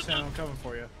 Okay, Sam, I'm coming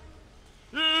for you.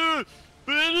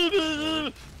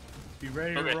 Be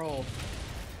ready Okay. to roll.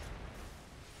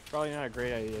 probably not a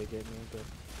great idea to get me, but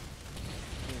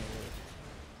you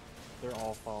know, they're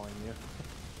all following you.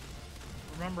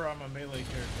 Remember, I'm a melee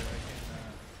character.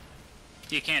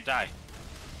 You can't die.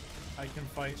 I can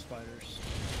fight spiders.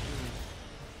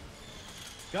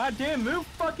 Goddamn, move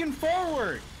fucking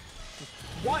forward!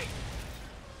 Why?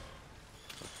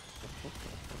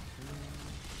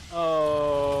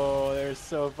 Oh, there's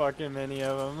so fucking many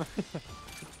of them.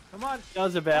 Come on! That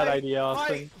was a bad Fight, idea,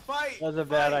 Austin. Fight! That was a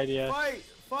bad idea. Fight!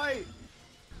 Fight!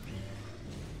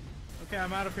 Okay,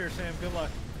 I'm out of here, Sam. Good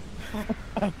luck.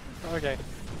 Okay.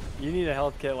 You need a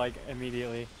health kit, like,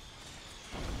 immediately.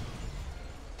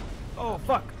 Oh,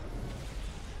 fuck!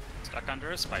 Stuck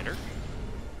under a spider.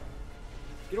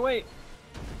 Get away!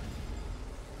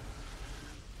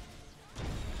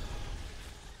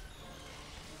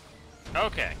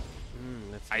 Okay.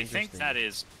 That's I think interesting. that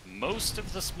is most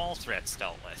of the small threats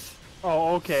dealt with.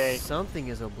 Oh, okay. Something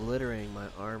is obliterating my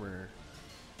armor.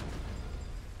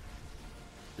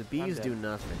 The bees dead. do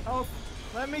nothing. Oh,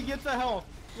 let me get the health.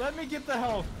 Let me get the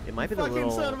health. It might be You the fucking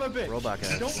little son of a bitch. robot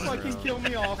guy. Don't fucking kill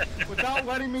me off without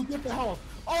letting me get the health.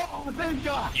 Oh, thank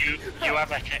God. You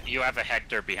have a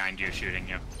Hector behind you shooting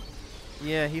you.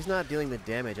 Yeah, he's not dealing the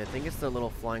damage. I think it's the little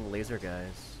flying laser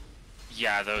guys.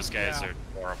 Yeah, those guys Yeah. are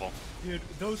horrible. Dude,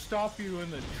 those stop you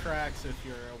in the tracks if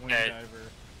you're a wing diver.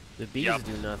 The bees Yup.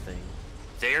 do nothing.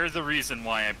 They're the reason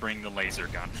why I bring the laser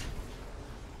gun.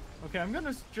 Okay, I'm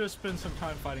gonna just spend some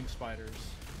time fighting spiders.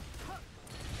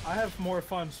 I have more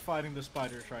fun fighting the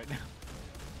spiders right now.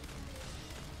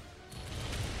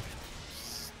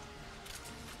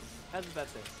 How's about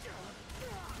this?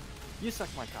 You suck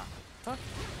my cock. Huh?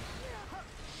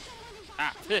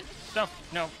 Ah,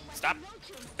 no, stop.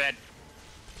 Bed.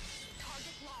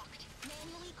 Target locked.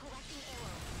 Manually correcting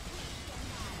error. Please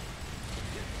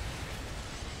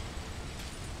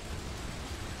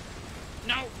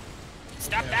stand by. No!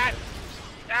 Stop that!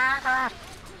 Ah!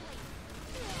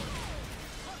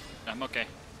 I'm okay.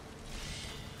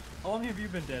 How long have you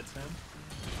been dead, Sam?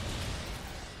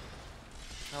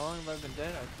 How long have I been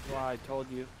dead? Well, I told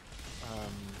you. 2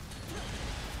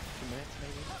 minutes,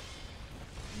 maybe?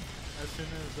 As soon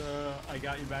as I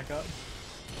got you back up?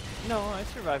 No, I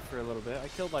survived for a little bit. I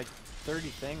killed like 30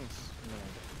 things.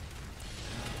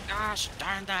 Gosh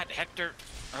darn that, Hector.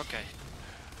 Okay.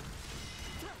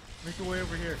 Make your way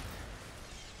over here.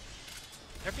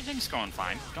 Everything's going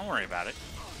fine. Don't worry about it.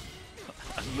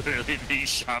 I'm literally being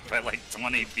shot by like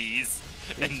 20 bees,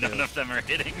 and none of them are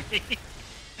hitting me.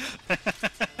 Come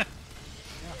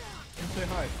say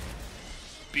hi.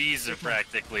 Bees are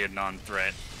practically a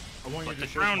non-threat. I want you But to the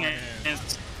shake my drone hand.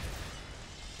 is...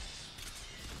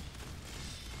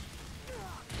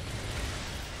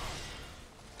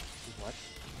 What?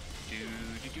 Do,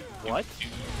 What? do.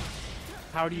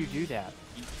 How do you do that?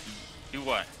 Do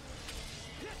what?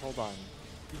 Hold on.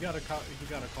 You got a call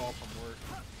from work.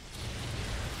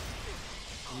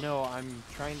 No, I'm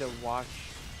trying to watch.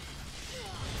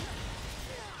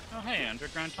 Oh hey,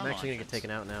 underground I'm tunnel actually gonna get entrance.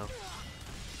 taken out now.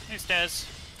 Hey, Stez.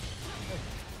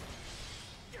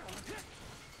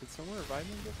 Did someone revive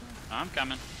me just now? I'm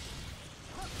coming.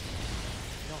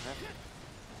 You don't have to.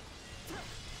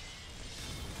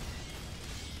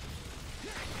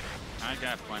 I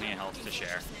got plenty of health to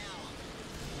share.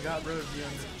 You got rid of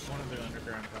one of the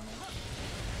underground tunnels.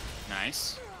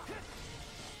 Nice.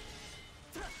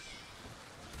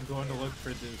 I'm going to look for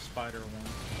the spider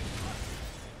one.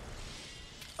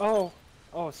 Oh!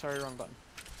 Oh, sorry, wrong button.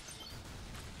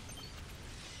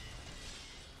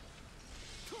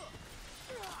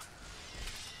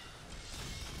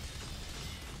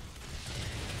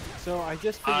 So I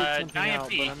just figured something giant out,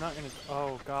 bee. but I'm not gonna.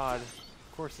 Oh god!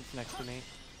 Of course it's next to me.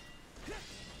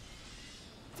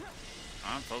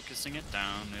 I'm focusing it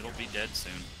down. It'll be dead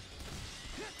soon.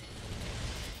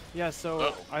 Yeah, so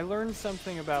Uh-oh. I learned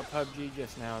something about PUBG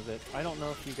just now that I don't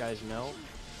know if you guys know.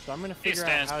 So I'm gonna Hey, figure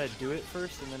Stas. out how to do it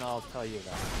first, and then I'll tell you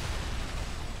about it.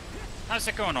 How's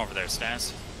it going over there,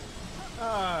 Staz?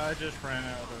 I just ran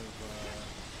out of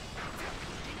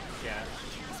gas.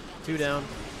 2 down.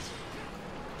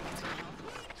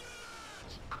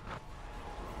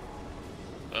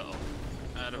 Uh-oh.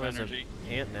 Out of There's energy.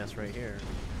 an ant nest right here.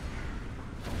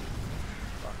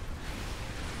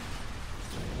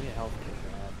 I need a health kit,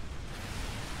 Brad.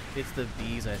 It's the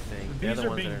bees, I think. The They're bees the are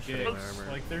ones being that are stripping my gigs.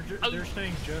 armor. Like they're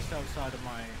staying just outside of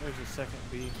my There's a second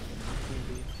bee. Queen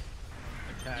bee.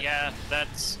 attack. Yeah,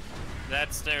 that's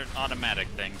their automatic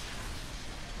thing.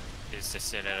 Is to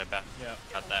sit at about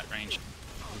that range.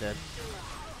 I'm dead.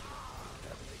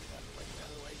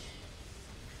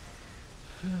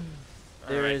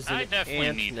 There Alright, is an I definitely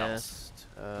ant need health. nest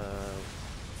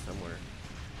somewhere.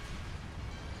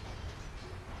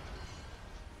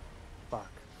 Fuck.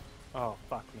 Oh,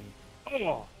 fuck me.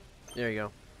 Oh! There you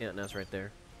go. Ant nest right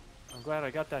there. I'm glad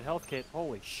I got that health kit.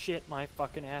 Holy shit, my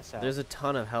fucking ass out. There's a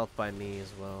ton of health by me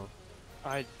as well.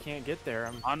 I can't get there.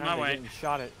 I'm On my kinda way. getting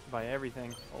shot at by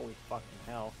everything. Holy fucking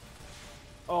hell.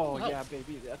 Oh, Oh. yeah,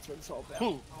 baby, that's what it's all about.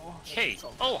 Who? Oh, that's Hey. what it's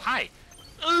all Oh, about. hi.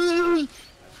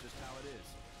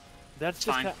 That's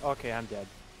just fine. okay, I'm dead.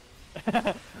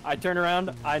 I turn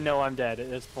around, I know I'm dead at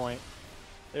this point.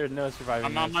 There's no surviving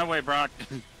I'm on this. my way, Brock.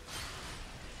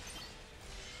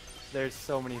 There's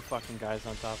so many fucking guys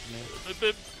on top of me.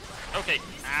 Okay.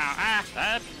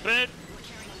 But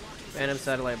Phantom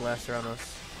satellite blaster on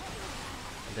us.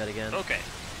 I'm dead again. okay.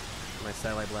 My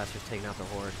satellite blaster's taking out the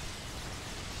horde.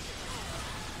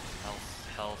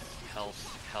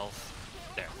 Health.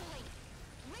 There.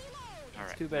 All right.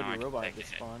 It's too bad now I your can robot take a just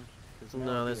hit. spawned. 'cause that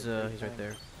No, would be there's a great he's right time.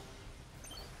 there.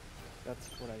 That's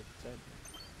what I said.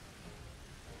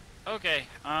 Okay.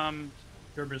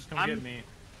 Gerbis, come I'm- get me.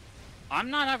 I'm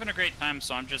not having a great time,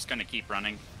 so I'm just gonna keep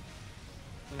running.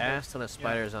 Ass ton of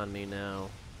spiders on me now.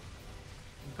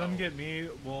 Come get me.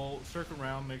 We'll circle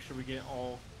around, make sure we get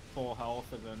all full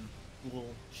health, and then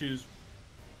we'll choose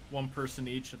one person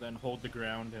each, and then hold the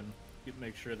ground and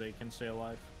make sure they can stay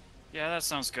alive. Yeah, that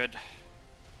sounds good.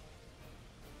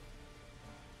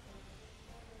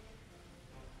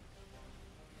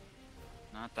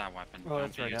 Not that weapon. Oh, Don't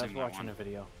that's be right, I was using that watching one. a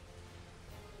video.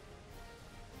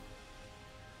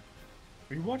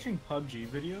 Are you watching PUBG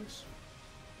videos?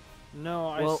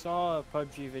 No, Well- I saw a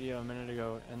PUBG video a minute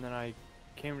ago, and then I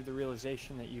came to the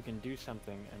realization that you can do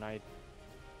something, and I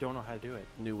don't know how to do it.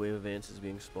 New wave of ants is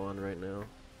being spawned right now.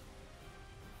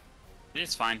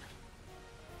 It's fine.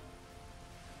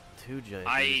 2 giant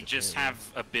I bees, just apparently.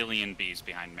 have a billion bees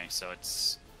behind me, so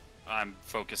it's... I'm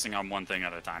focusing on one thing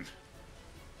at a time.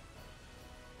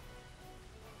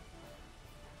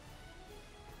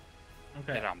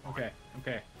 Okay. Get on board. Okay.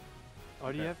 Okay.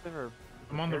 Oh, do you Okay. have to ever?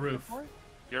 I'm on the prepare roof. for it?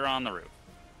 You're on the roof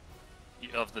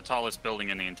of the tallest building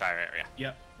in the entire area.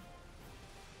 Yep.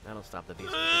 That'll stop the beast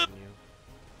from getting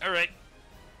you. All right,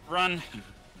 run.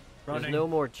 Running. There's no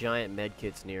more giant med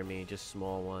kits near me, just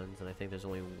small ones, and I think there's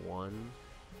only one.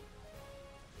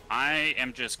 I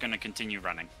am just gonna continue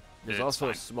running. There's It's also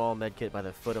a fine. small med kit by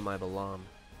the foot of my Balam.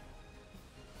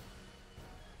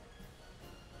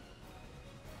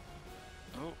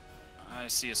 Oh, I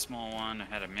see a small one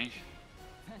ahead of me.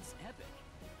 That's epic.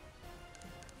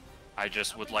 I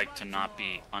just would like to not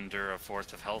be under a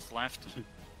fourth of health left.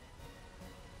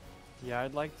 Yeah,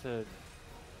 I'd like to.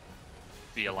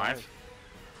 Be alive.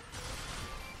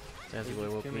 Sassy There's boy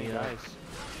just woke too many me up. guys.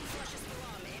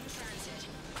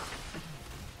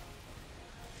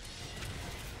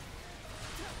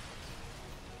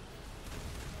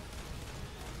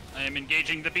 I am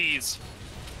engaging the bees.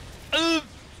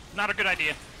 Not a good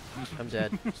idea. I'm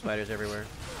dead. Spiders everywhere.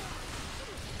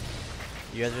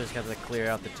 You guys just have to clear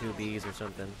out the 2 bees or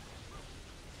something.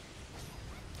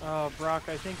 Oh, Brock,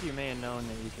 I think you may have known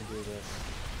that you can do this.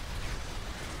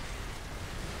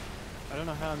 I don't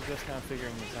know how I'm just now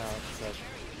figuring this out, but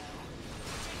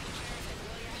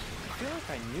I feel like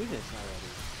I knew this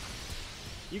already.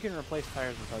 You can replace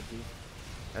tires with PUBG.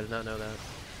 I did not know that.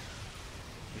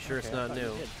 You sure it's Okay, I not thought you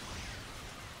new? did.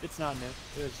 It's not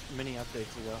new. It was many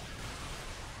updates ago.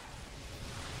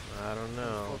 I don't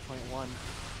know. 4.1.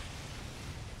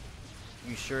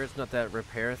 You sure it's not that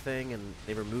repair thing and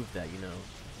they removed that, you know?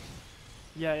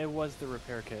 Yeah, it was the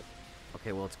repair kit.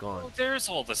 Okay, well it's gone. Oh, there's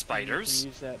all the You spiders. can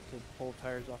use that to pull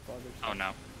tires off others. Oh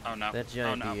no. Oh no. That Oh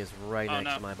giant no. bee is right Oh, next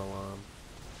no. to my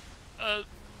Balam.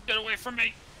 Get away from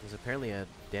me. There's apparently a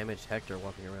damaged Hector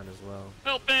walking around as well.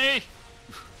 Help me.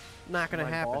 Not gonna My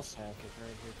happen. ball sack is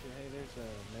right here too. Hey, there's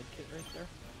a med kit right there.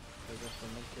 There's also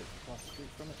a med kit across the street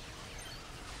from it.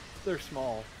 They're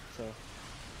small, so.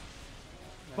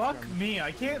 Fuck me!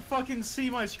 I can't fucking see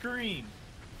my screen.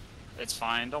 It's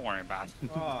fine. Don't worry about it.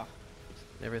 Ah.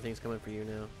 Everything's coming for you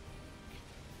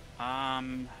now.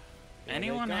 Um, There they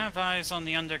anyone go. have eyes on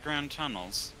the underground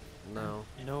tunnels? No.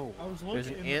 No. I was There's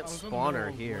looking. an ant I was in the spawner middle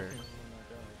of here. looking.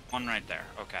 One right there.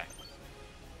 Okay.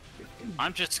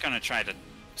 I'm just gonna try to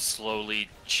slowly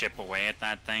chip away at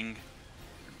that thing.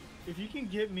 If you can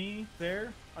get me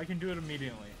there, I can do it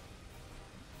immediately.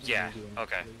 Yeah. Medium,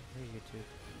 Okay. please. Hey, you two.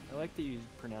 I like that you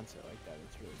pronounce it like that.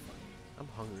 It's really funny. I'm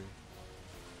hungry.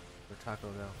 For Taco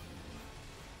Bell.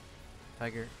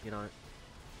 Tiger, get on it.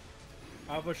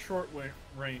 I have a short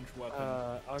range weapon.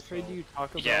 I'll trade so- you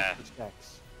Taco Bell Yeah. for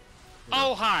specs.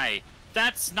 Oh hi.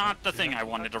 That's not the thing I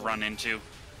wanted to run into.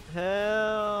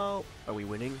 Help! Are we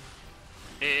winning?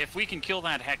 If we can kill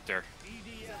that Hector.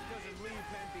 EDF doesn't leave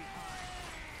men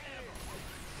behind.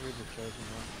 You're the chosen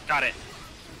one. Got it.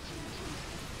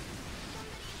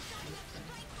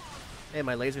 Hey,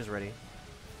 my laser's ready.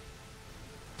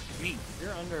 Me.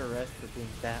 You're under arrest for being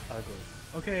that ugly.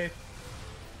 Okay,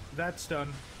 that's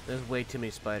done. There's way too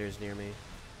many spiders near me.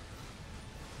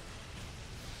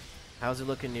 How's it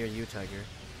looking near you, Tiger?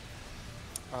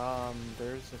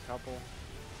 There's a couple.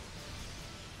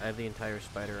 I have the entire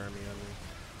spider army on me.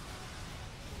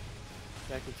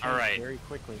 That could change Alright. very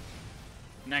quickly.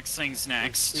 Next thing's There's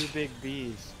next. 2 big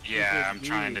bees. Two Yeah, big I'm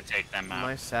trying to bees. take them out.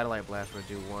 My satellite blast would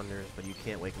do wonders, but you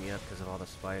can't wake me up because of all the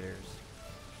spiders.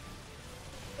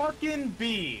 Fucking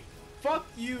bee. Fuck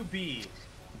you, bee.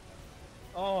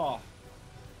 Oh.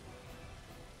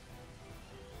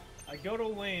 I go to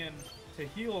land to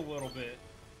heal a little bit,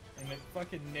 and it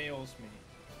fucking nails me.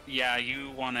 Yeah,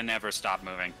 you want to never stop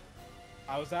moving.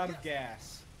 I was out of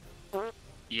gas.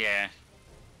 Yeah,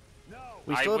 No.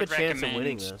 We I still have a would chance of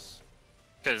winning recommend- this.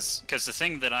 because the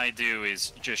thing that I do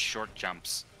is just short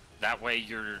jumps. That way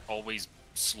you're always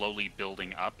slowly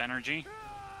building up energy.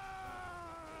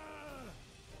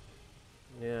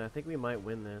 Yeah, I think we might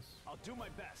win this. I'll do my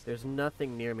best. There's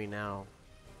nothing near me now.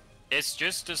 It's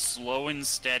just a slow and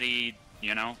steady,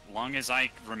 you know, long as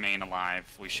I remain alive,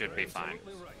 we should be fine.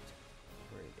 Absolutely right.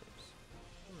 Where are you guys?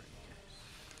 Where are you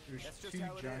guys? There's That's just 2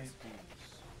 how it giant is. bees.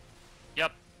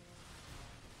 Yep.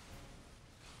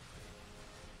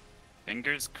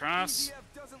 Fingers crossed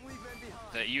EDF doesn't leave men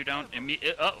behind. that you don't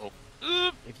immediately. Uh-oh.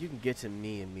 Oop. If you can get to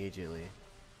me immediately.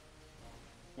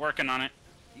 Working on it.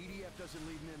 EDF doesn't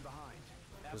leave men behind.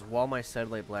 Because while my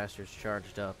satellite blaster's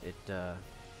charged up, it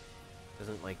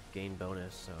doesn't like gain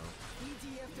bonus, so.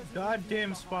 EDF doesn't leave Goddamn men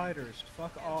behind. spiders.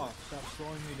 Fuck off. Stop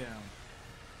slowing me down.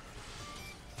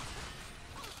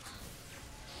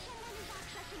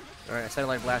 Alright, I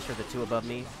satellite blaster the 2 above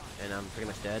me, and I'm pretty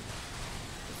much dead.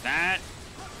 That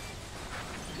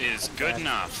is good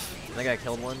enough. I think I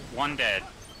killed one. One dead.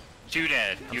 2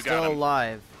 dead. I'm You still got him.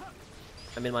 alive.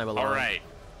 I'm in my belong. All right.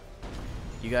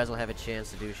 You guys will have a chance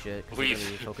to do shit. 'Cause you're gonna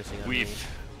be focusing on me.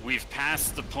 We've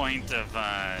passed the point of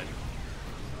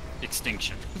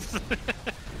extinction.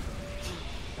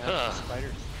 Ugh.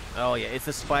 Spiders. Oh yeah, it's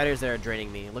the spiders that are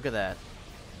draining me. Look at that.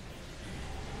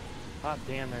 Hot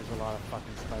damn, there's a lot of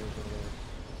fucking spiders over there.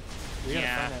 We gotta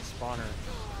Yeah. find that spawner.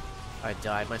 I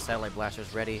died. My satellite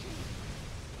blaster's ready.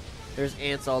 There's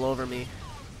ants all over me.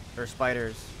 Or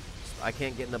spiders. I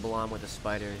can't get in the Balam with the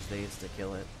spiders. They insta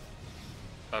kill it.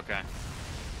 Okay.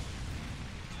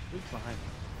 Who's behind me?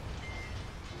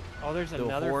 Oh, there's The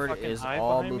another horde fucking is hive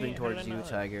all behind me? moving How did towards I you, know that?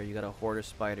 Tiger. You got a horde of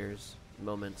spiders.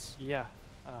 Moments. Yeah.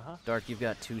 Uh-huh. Dark, you've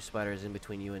got 2 spiders in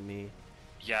between you and me.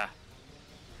 Yeah.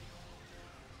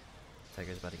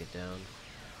 Tiger's about to get down.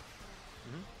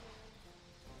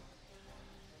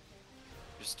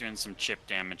 Just doing some chip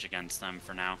damage against them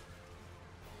for now.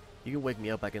 You can wake me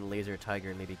up. I can laser Tiger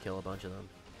and maybe kill a bunch of them.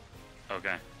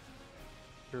 Okay.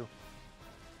 True.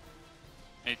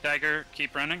 Hey, Tiger,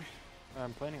 keep running.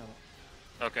 I'm planning on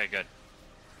it. Okay, good.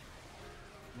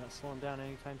 I'm not slowing down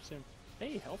anytime soon.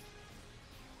 Hey, health.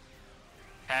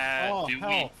 Oh, Do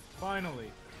health!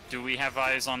 Finally. we have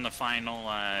eyes on the final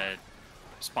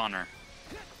spawner?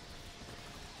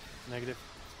 Negative.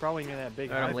 It's probably near that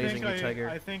big Alright, I'm hive. lasering you, Tiger.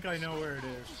 I think I know where it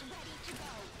is.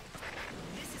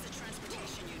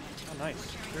 Oh,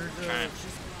 nice. There's a. Okay. I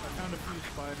found a few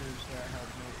spiders that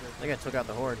have no. I think I took out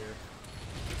the horde.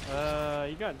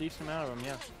 You got a decent amount of them,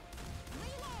 yeah.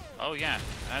 Oh yeah,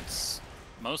 that's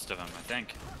most of them, I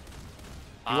think.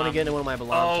 You want to get into one of my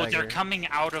Balam, Oh, Tiger? they're coming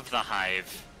out of the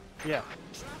hive. Yeah.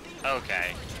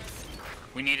 Okay.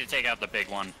 We need to take out the big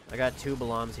one. I got 2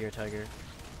 Balams here, Tiger.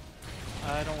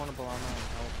 I don't want to belong on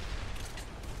health.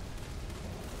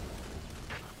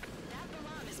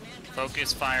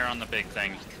 Focus fire on the big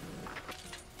thing.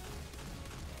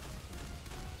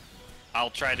 I'll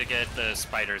try to get the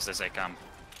spiders as they come.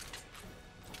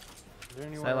 Is there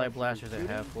anywhere I Satellite should be blasters at shooting?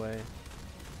 halfway. Am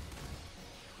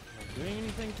I doing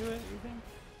anything to it, you think?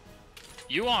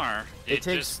 You are. It It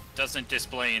takes- just doesn't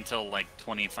display until like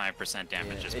 25%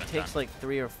 damage Yeah, has it been takes done. like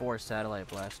 3 or 4 satellite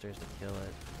blasters to kill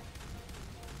it.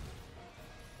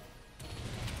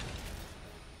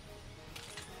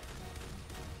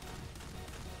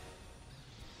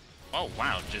 Oh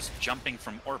wow, just jumping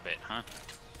from orbit, huh?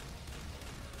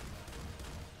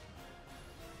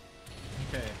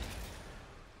 Okay.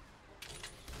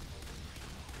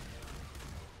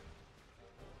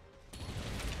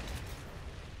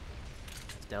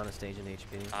 It's down a stage in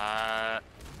HP.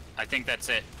 I think that's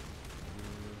it.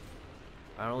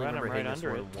 I only Run 'em remember right hitting this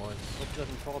under one once. Hope it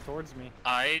doesn't fall towards me.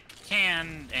 I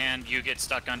can, and you get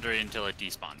stuck under it until it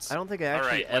despawns. I don't think I actually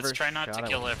Alright, ever let's try not shot to it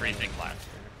kill with a everything satellite left.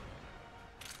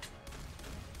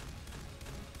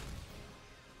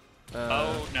 blaster.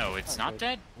 Oh no, it's not good.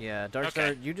 dead? Yeah, Darkstar,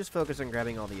 Okay. you just focus on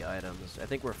grabbing all the items. I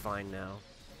think we're fine now.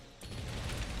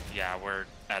 Yeah, we're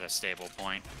at a stable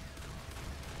point.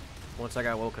 Once I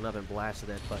got woken up and blasted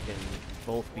that fucking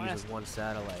both bees Blast. with one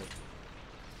satellite.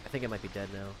 I think it might be dead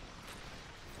now.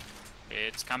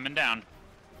 It's coming down.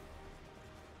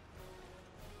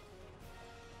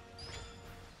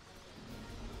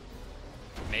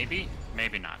 Maybe?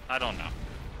 Maybe not. I don't know.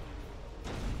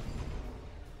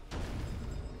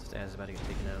 Stas is about to get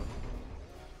taken out.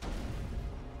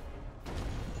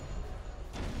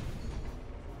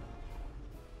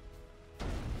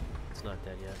 It's not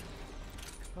dead yet.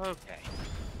 Okay.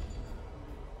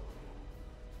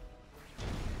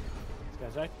 This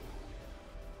guy's right.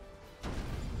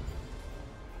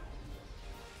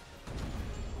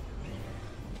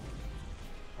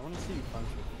 I want to see you punch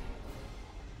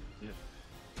it.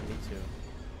 Me too.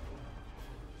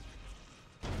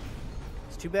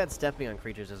 It's too bad stepping on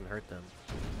creatures doesn't hurt them.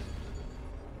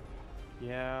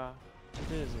 Yeah,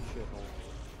 it is a shithole.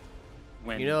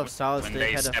 When, You know, if Solid when Snake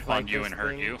they had to step fight on you this and hurt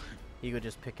thing, you. he could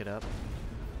just pick it up.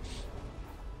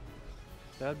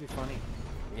 That'd be funny.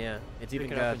 Yeah, it's Pick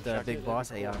even it up got and the chuck it, big that'd boss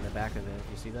be AI cool. on the back of it.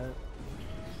 You see that?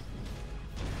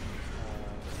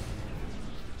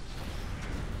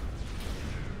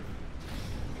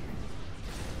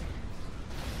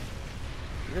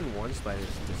 Even one spider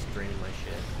is just draining my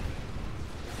shit.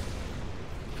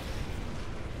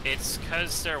 It's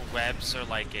because their webs are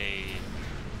like a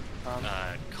Um,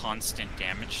 constant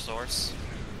damage source.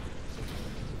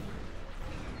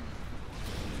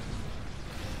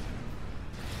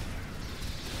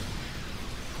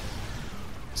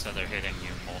 So they're hitting you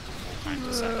multiple times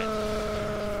a second.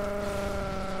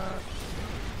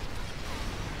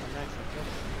 I'm actually killed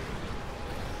it.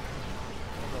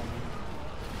 Hold on.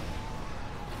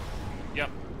 Yep,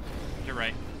 you're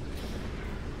right.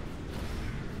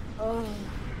 Oh,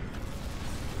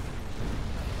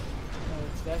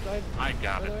 it's that guy? I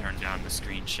gotta Really? turn down the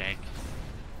screen shake.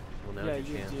 Well, Yeah, now's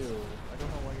you your chance. do. I don't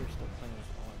know why you're still playing as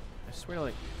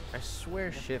I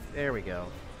swear shift. There we go.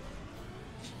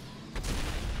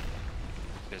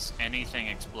 Because anything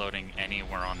exploding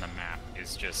anywhere on the map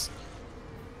is just...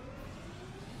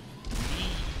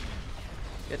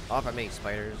 Get off of me,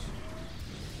 spiders.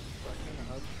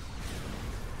 on.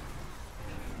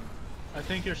 I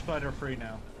think you're spider free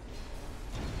now.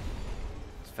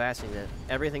 It's fascinating that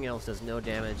everything else does no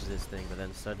damage to this thing, but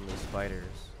then suddenly spiders.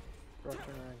 Bro, turn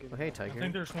around, give Oh, me hey, that. I Tiger.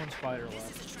 think there's one spider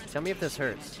left. Tell me if this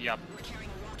hurts. Yep. We're carrying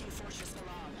a walking fortress along.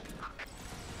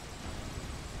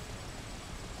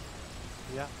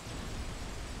 Yeah.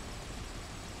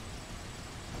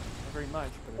 Not very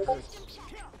much, but it hurts.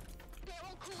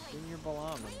 Give me your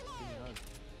Balam and give me a hug.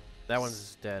 That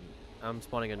one's dead. I'm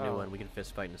spawning a new Oh. one. We can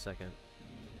fist fight in a second.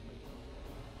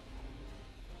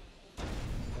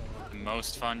 The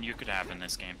most fun you could have in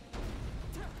this game.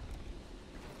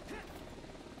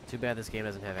 Too bad this game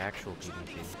doesn't have actual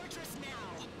PvP.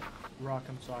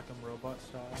 Rock'em sock'em robot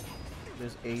style.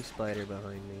 There's a spider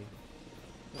behind me.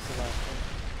 What's the last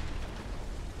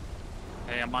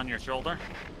one? Hey, I'm on your shoulder.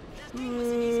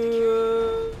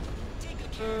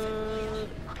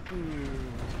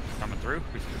 Coming through.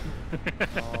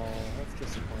 Oh, that's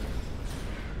disappointing.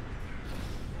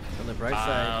 On the bright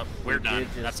side, we're we done. did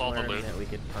just That's all the learn loot. that we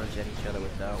could punch at each other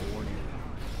without warning.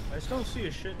 I still see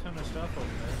a shit ton of stuff over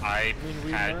there. I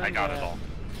we I learned got it that all.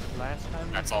 Last time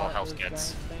we That's all fought health those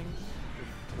kits. giant things,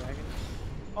 the dragons.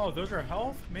 Oh, those are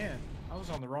health? Man, I was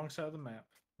on the wrong side of the map.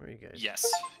 Where are you guys? Yes,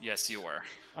 yes, you were.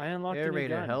 I unlocked Air a new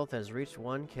Raider gun. health has reached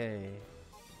 1k.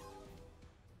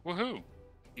 Woohoo!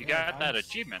 You Yeah, got that I'm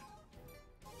achievement.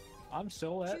 I'm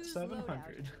still at Choose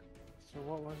 700. So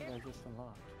what was it I just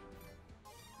unlocked?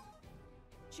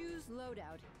 Choose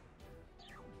loadout.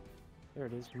 There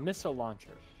it is, missile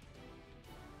launcher.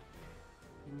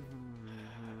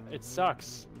 It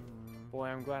sucks. Boy,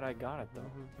 I'm glad I got it though.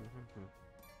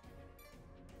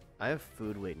 I have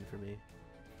food waiting for me.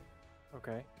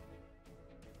 Okay.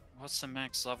 What's the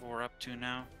max level we're up to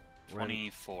now? We're at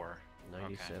 24.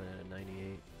 97 out of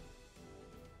 98.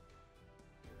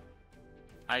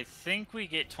 I think we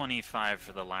get 25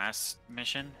 for the last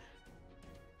mission.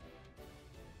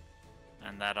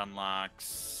 And that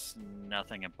unlocks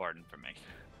nothing important for me.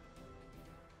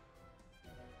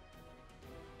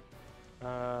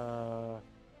 It's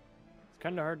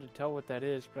kind of hard to tell what that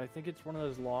is, but I think it's one of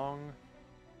those long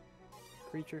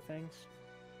creature things.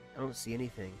 I don't see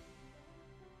anything.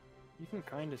 You can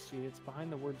kind of see it. It's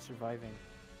behind the word surviving.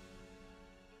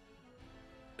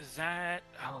 Is that...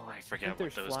 Oh, I I forget think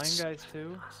what there's those... flying guys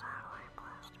too.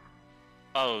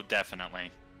 Oh, definitely.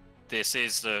 This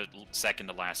is the second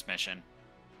to last mission.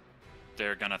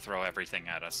 They're gonna throw everything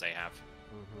at us they have.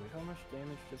 How much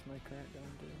damage does my current gun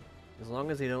do? As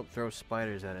long as they don't throw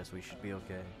spiders at us, we should be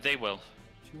okay. They will.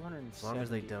 270. As long as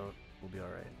they don't, we'll be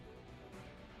alright.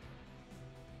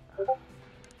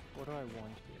 What do I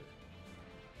want here?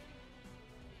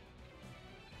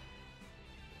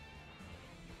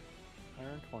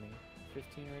 Iron 20,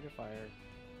 15 rate of fire,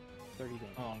 30 damage.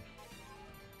 Oh,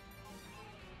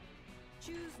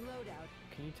 Choose loadout.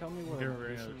 Can you tell me what get I'm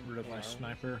rid missing of my now?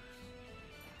 sniper.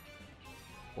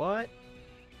 What?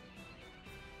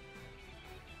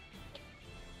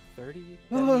 30?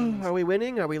 That means Are we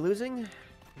winning? Are we losing?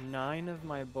 9 of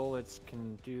my bullets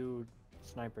can do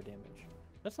sniper damage.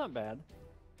 That's not bad.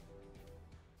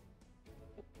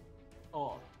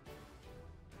 Oh,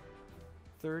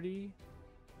 30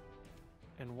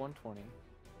 and 120.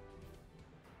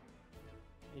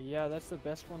 Yeah, that's the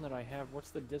best one that I have. What's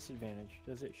the disadvantage?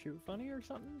 Does it shoot funny or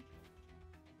something?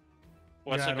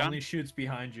 What's yeah, the it gun? only shoots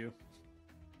behind you.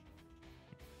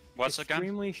 What's the gun?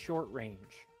 Extremely short range.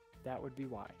 That would be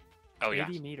why. Oh, yeah.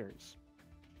 80 meters.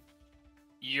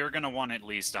 You're gonna want at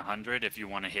least 100 if you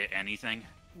want to hit anything.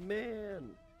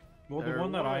 Man. Well, the There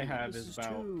one that I one, have this is is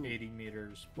about true. 80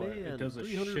 meters, but Man, it does a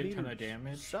 300 shit ton of meters.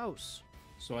 damage. Sauce.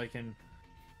 So I can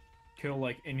kill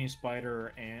like any spider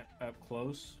or ant up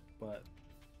close, but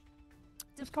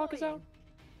This cock is out.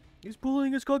 He's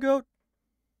pulling his cock out.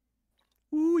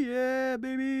 Ooh yeah,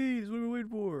 baby. This is what we're waiting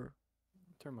for.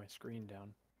 Turn my screen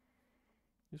down.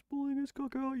 He's pulling his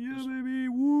cock out. Yeah, baby.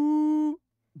 Woo.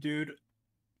 dude,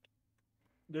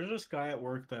 there's this guy at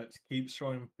work that keeps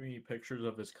showing me pictures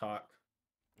of his cock.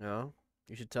 No,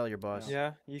 you should tell your boss.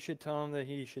 Yeah, you should tell him that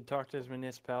he should talk to his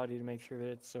municipality to make sure that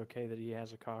it's okay that he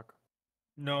has a cock.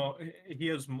 No, he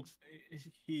has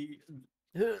he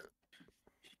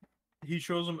he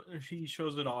shows him he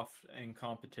shows it off in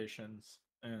competitions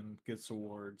and gets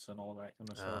awards and all that kind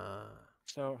of stuff.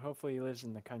 So hopefully he lives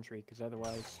in the country, because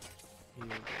otherwise, he... We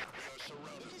are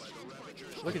surrounded by the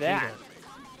Ravagers. Look at that. I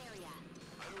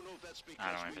don't know if that's because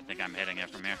I don't even think I'm hitting it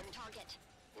from here.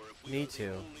 or if we Me are the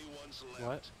too. only ones left.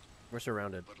 What? We're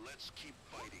surrounded. But let's keep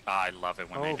fighting. I love it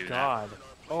when they Oh do God.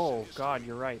 Oh God,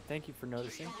 you're right. Thank you for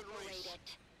noticing.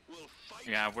 We'll fight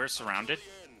that. Yeah, we're surrounded. to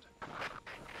the end.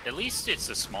 At least it's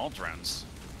the small drones.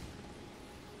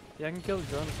 Yeah, I can kill the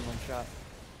drones in one shot.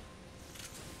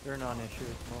 They're a non-issue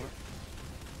at the moment.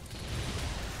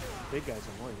 Big guys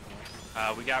are more than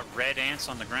that. We got red ants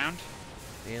on the ground.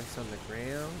 Ants on the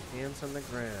ground. Ants on the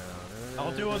ground.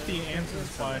 I'll deal with the ants and on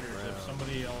the spiders if ground.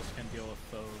 somebody else can deal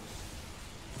with those.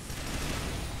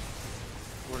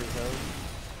 What are those?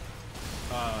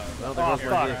 Well, there goes my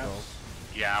fuck. vehicle.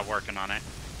 Yeah, working on it.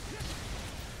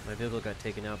 My vehicle got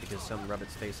taken out because some rubbed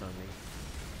its face on me.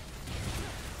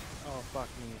 Oh fuck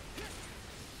me.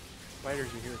 Spiders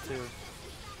are here too.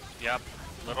 Yep,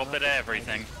 little bit of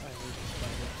everything. I hate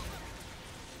spiders.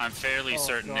 I'm fairly Oh,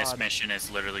 certain this God. mission is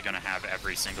literally going to have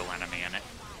every single enemy in it.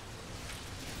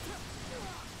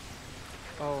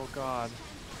 Oh God.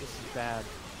 This is bad.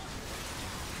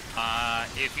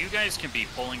 If you guys can be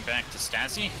pulling back to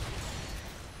Stasi,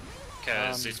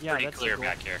 because it's yeah, pretty that's the clear goal.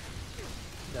 back here.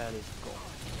 That is cool.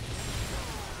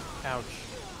 Ouch.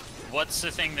 What's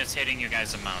the thing that's hitting you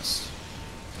guys the most?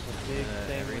 The big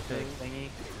thing with the everything. thingy.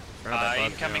 We're on that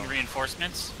bug Incoming now.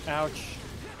 reinforcements. Ouch.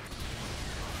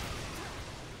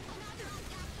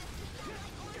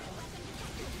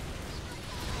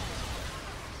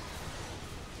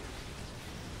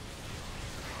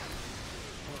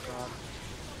 Oh God.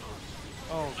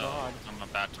 Oh God. I'm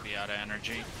about to be out of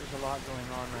energy. There's a lot going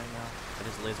on right now. I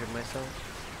just lasered myself.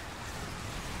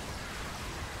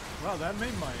 Wow, that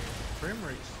made my frame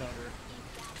rate stutter.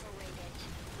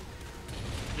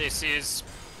 This is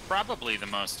probably the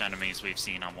most enemies we've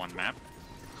seen on one map.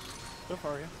 So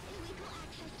far, yeah.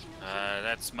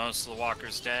 That's most of the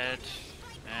walkers dead,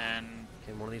 and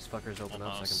Can one of these fuckers open up so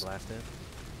I Almost. can blast it?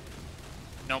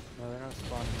 nope, No, they're not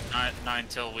spawning yet. not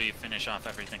until we finish off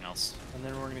everything else. And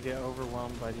then we're gonna get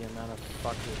overwhelmed by the amount of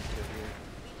fuckers that are here.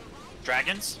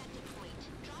 Dragons?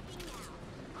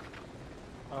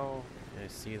 Oh, Yeah, I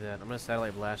see that. I'm gonna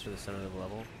satellite blast for the center of the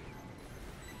level.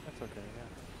 that's okay, yeah.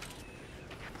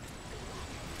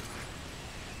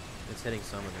 It's hitting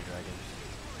some of the dragons.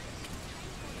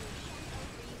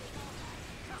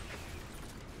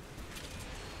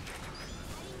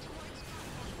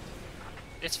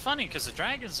 It's funny because the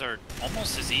dragons are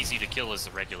almost as easy to kill as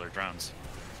the regular drones,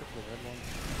 Except for the red ones.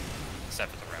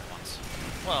 except for the red ones.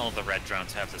 Well, the red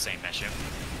drones have the same issue.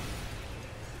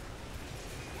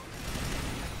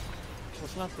 Well,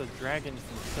 it's not the dragons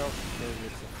themselves,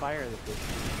 it's the fire that they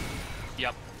shoot.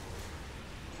 Yep.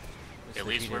 Looks At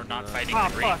like least he we're didn't, not uh, fighting Ah,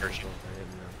 the green fuck. version. I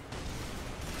didn't know.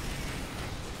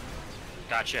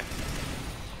 Gotcha.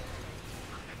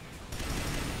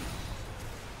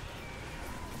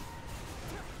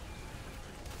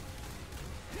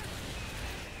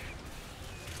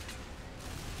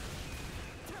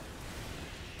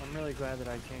 I'm really glad that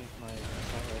I changed my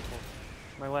assault rifle.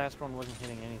 My last one wasn't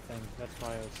hitting anything. That's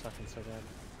why I was sucking so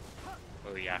bad.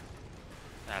 Oh yeah,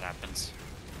 that happens.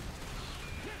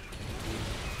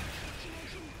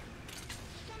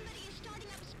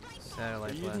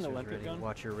 Satellite Are you using the blasters limpet ready. gun?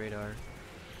 Watch your radar.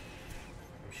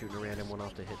 I'm shooting a random one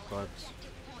off to hit bugs.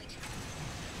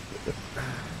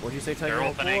 What'd you say, Tiger? They're Oh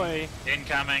opening. boy.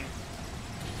 Incoming.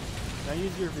 Can I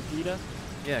use your Vegeta?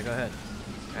 Yeah, go ahead.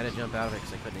 I had to jump out of it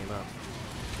because I couldn't aim up.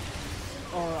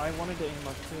 Oh, I wanted to aim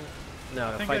up too. No,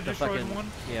 I to think fight I the destroyed fucking...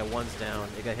 one. Yeah, one's down.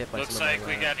 It got hit by Looks some of like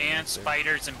my we got ants, there.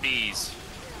 spiders, and bees.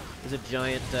 There's a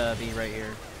giant bee right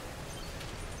here.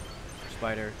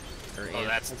 Spider. Or Oh, ant.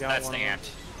 that's I got that's one the of them.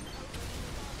 ant.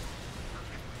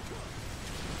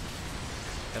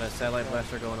 Got a satellite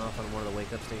blaster going off on one of the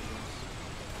wake-up stations.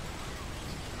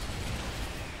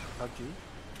 How'd you?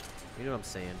 You know what I'm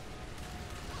saying.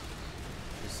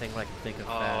 Just saying like think of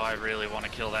Oh, fast. I really want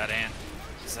to kill that ant.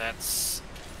 'Cause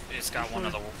it's got one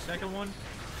of the. Second one.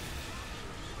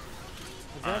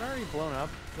 Is that already blown up?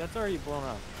 That's already blown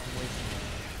up. I'm wasting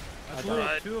it. I've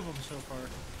thought- lit two of them so far.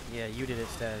 Yeah, you did it,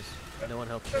 Staz. No one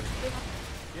helped you.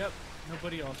 Yep,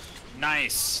 nobody else.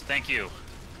 Nice, thank you.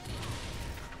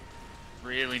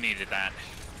 Really needed that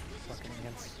Fucking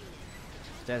ants.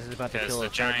 Staz is about to because kill the a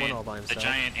third one all by giant the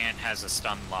himself. giant ant has a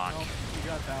stun lock. Nope, you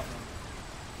got that one.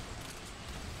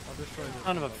 I'll destroy this.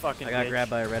 Son of a fucking I got bitch.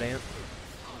 grabbed by a red ant.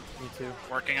 Me too.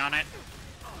 Working on it.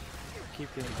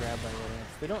 Keep getting grabbed by red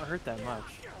ants. They don't hurt that much.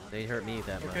 They hurt me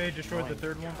that much. Okay, destroyed the Annoying.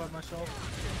 third one by myself.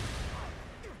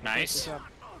 Nice. Good job.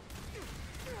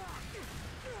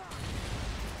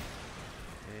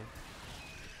 Okay.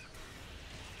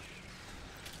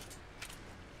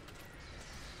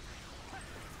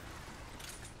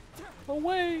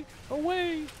 Away!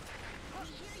 Away! You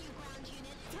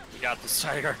got this,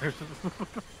 Tiger.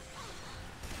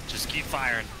 Just keep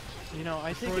firing. You know,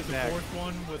 I think Destroyed it's the back. fourth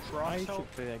one with I Brock's should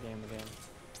help. play that game again.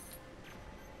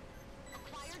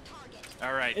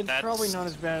 All right, It's that's probably not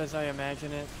as bad as I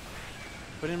imagine it,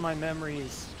 but in my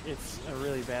memories, it's a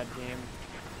really bad game.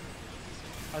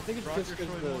 I think it's Brock just because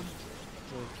destroyed one.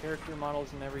 the character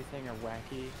models and everything are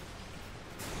wacky,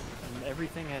 and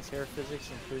everything has hair physics,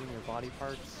 including your body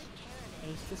parts.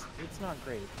 And it's not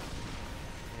great.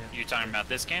 You talking about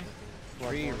this game?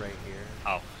 Tree Bloodborne. right here.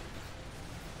 Oh.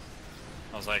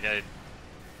 I was like, not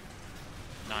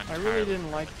I entirely. really didn't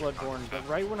like Bloodborne, but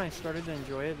right when I started to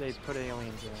enjoy it, they put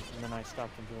aliens in it, and then I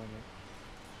stopped enjoying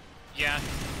it. Yeah.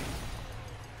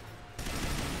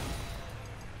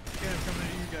 Yeah, coming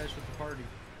at you guys with the party.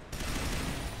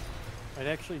 I'd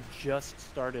actually just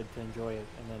started to enjoy it,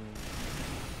 and then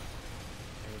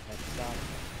I had to stop.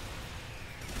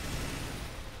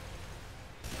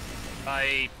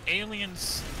 By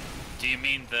aliens, do you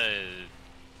mean the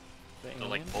like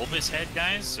aliens? bulbous head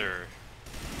guys, or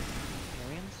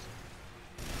Aliens?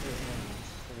 They're aliens.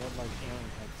 They have like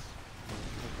alien heads.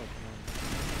 They look like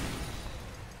aliens.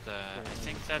 the? I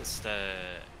think that's the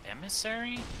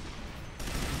emissary.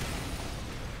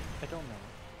 I don't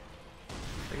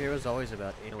know. It was always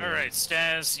about aliens. All right,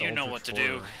 Staz, you know Ultra what to do.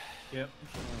 Explorer. Yep.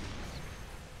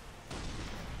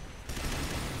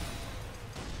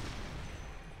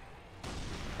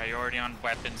 Priority on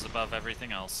weapons above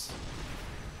everything else.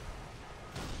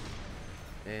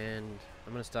 And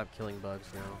I'm gonna stop killing bugs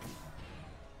now.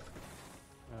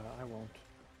 I won't.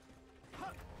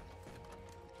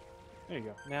 There you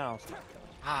go. Now stop killing.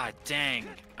 Ah, dang!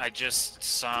 I just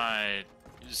saw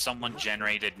someone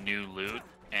generated new loot,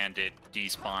 and it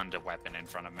despawned a weapon in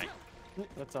front of me.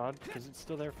 That's odd, because it's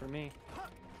still there for me.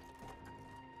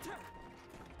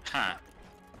 Huh.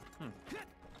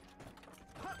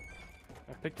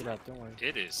 I picked it up, don't worry.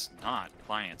 It is not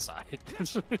client side.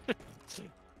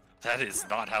 That is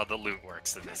not how the loot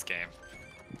works in this game.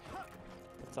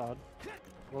 That's odd.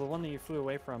 Well, the one that you flew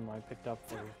away from, I picked up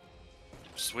for you.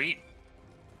 Sweet.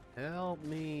 Help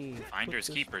me. Finders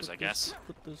Put this, keepers, put I this, guess.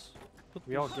 Put this. Put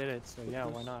We all this, get it, so put yeah,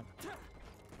 this. why not?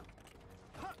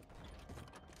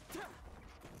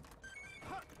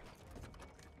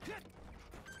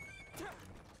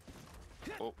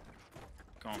 Oh,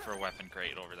 going for a weapon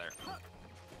crate over there.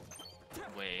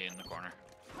 Way in the corner.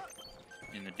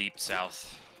 In the deep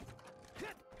south.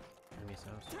 Enemy's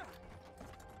house.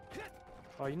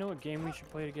 Oh, you know what game we should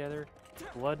play together?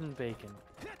 Blood and Bacon.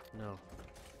 No,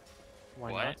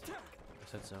 Why What? not?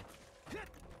 I said so.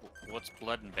 What's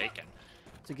blood and bacon?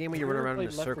 It's a game where Have you you run ever around in a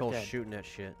played Left 4 circle Dead? shooting at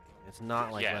shit. It's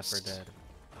not like Left 4 Yes. Dead.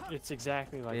 It's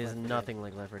exactly like It is Left 4 Dead. nothing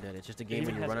like Left 4 Dead. It's just a game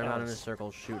where even you has run around in a elves.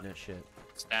 circle shooting at shit.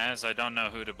 Staz, I don't know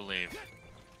who to believe.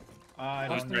 I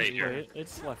Who's don't great Play here? it.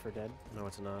 It's Left 4 Dead. No,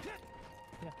 it's not.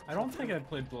 Yeah. I don't think I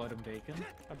played Blood and Bacon.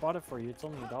 I bought it for you. It's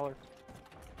only $1.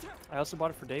 I also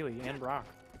bought it for Daily and Brock.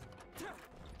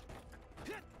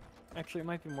 Actually, it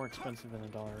might be more expensive than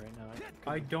 $1 right now. Could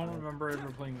I be don't $5. remember ever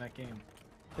playing that game.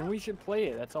 Then we should play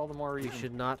it. That's all the more You reason.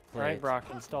 should not play Alright, it. Brock,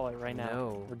 install it right now.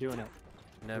 No. We're doing it.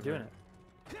 Never. We're doing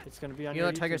it. It's gonna be on You know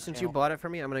your what, Tiger? YouTube Since you channel. bought it for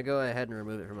me, I'm gonna go ahead and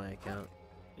remove it from my account.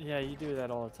 Yeah, you do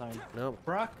that all the time. Nope.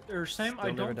 Brock, or Sam, Still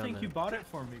I never don't done think that. you bought it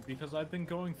for me because I've been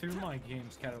going through my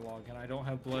games catalog and I don't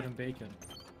have Blood and Bacon.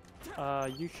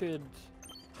 You should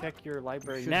check your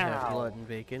library Should now. have blood and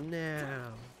bacon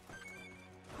now.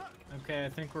 Okay, I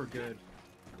think we're good.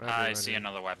 I see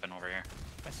another weapon over here.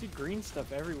 I see green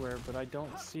stuff everywhere, but I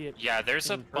don't see it. Yeah, there's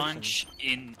a in person. bunch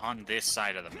on this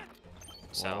side of the map.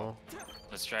 So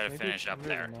let's try to Maybe finish it's up under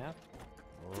there. the map?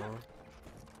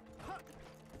 Oh.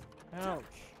 Ouch.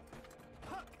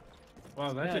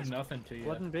 Wow, that Yeah, did it's nothing to you.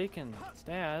 Blood and bacon.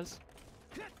 Staz.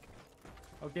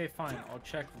 Okay, fine. I'll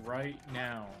check right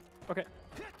now. Okay.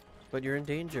 But you're in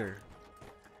danger.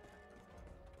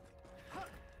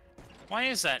 Why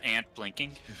is that ant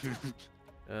blinking?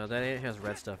 That ant has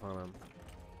red stuff on him.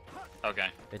 Okay.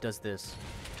 It does this.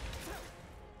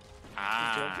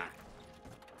 Ah.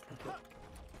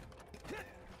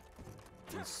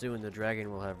 And soon the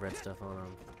dragon will have red stuff on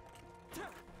him.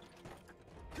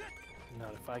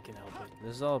 Not if I can help it.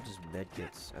 This is all just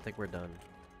medkits. I think we're done.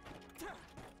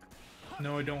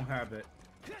 No, I don't have it.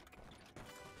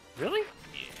 Really?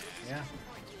 Yeah.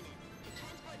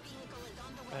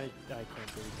 I can't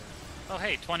believe that. Oh,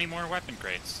 hey, 20 more weapon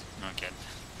crates. No kidding.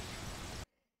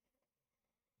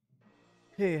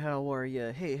 Hey, how are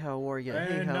ya? Hey, how are ya?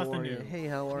 Hey, how nothing are ya? new. Hey,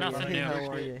 how are ya? Nothing Hey, new. how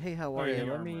are ya? Hey, how are Oh, yeah, ya?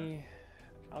 you Let are. me...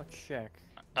 I'll check.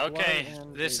 Okay, Blood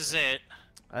and this is it.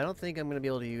 I don't think I'm gonna be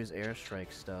able to use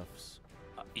airstrike stuffs.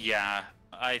 Yeah,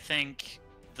 I think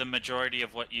the majority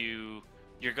of what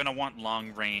you're gonna want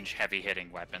long-range,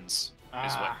 heavy-hitting weapons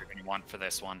is what you're gonna want for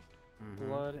this one.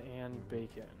 Blood and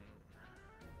Bacon.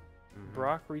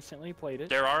 Brock recently played it.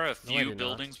 There are a No, I few did not.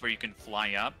 buildings where you can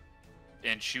fly up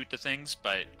and shoot the things,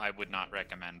 but I would not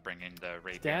recommend bringing the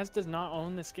rapier. Daz does not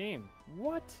own this game.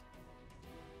 What?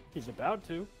 He's about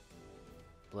to.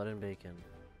 Blood and Bacon.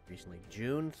 Recently.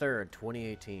 June 3rd,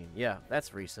 2018. Yeah,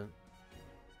 that's recent.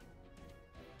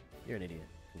 You're an idiot.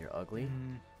 You're ugly.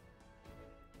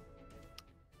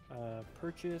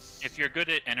 Purchase. If you're good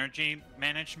at energy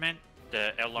management,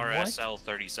 the LRSL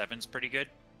 37 is pretty good.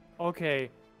 Okay,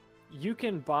 you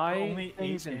can buy Only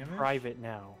things 8 in damage? private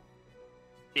now.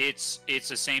 It's the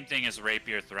same thing as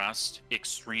rapier thrust,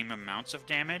 extreme amounts of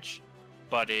damage,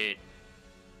 but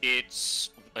it's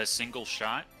a single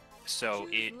shot, so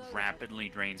it rapidly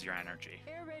drains your energy.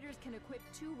 Air raiders can equip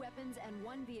 2 weapons and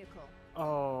 1 vehicle.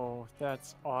 Oh,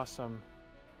 that's awesome.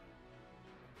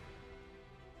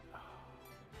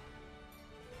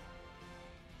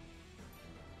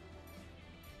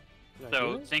 Did I do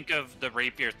So it? think of the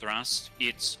rapier thrust.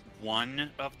 It's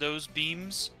one of those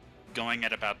beams going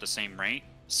at about the same rate,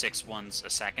 6 ones a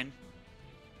second.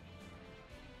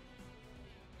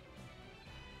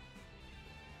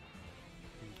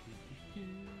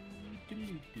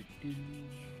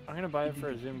 I'm gonna buy it for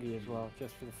a Zoomgi as well,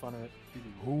 just for the fun of it.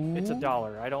 It's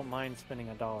 $1. I don't mind spending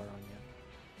 $1 on you.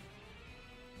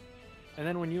 And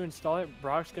then when you install it,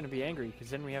 Brock's gonna be angry because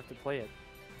then we have to play it.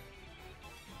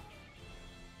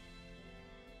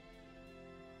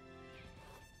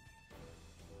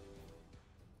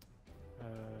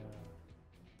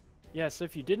 Yeah, so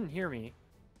if you didn't hear me,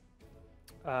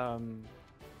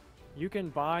 you can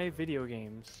buy video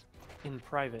games in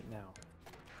private now.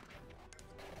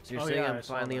 So you're Oh, saying yeah, I'm I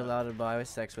saw finally that. allowed to buy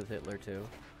Sex with Hitler too?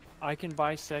 I can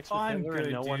buy sex with I'm Hitler good,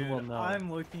 and no dude. one will know.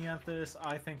 I'm looking at this.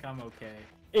 I think I'm okay.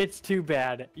 It's too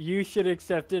bad. You should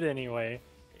accept it anyway.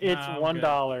 It's Nah, I'm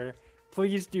 $1.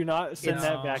 Please do not send It's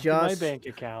that back to my just bank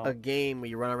account. A game where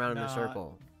you run around in a Nah.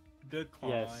 circle.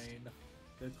 Decline.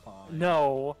 Decline.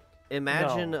 No.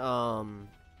 Imagine,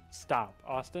 Stop,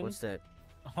 Austin. what's that?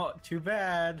 Oh, too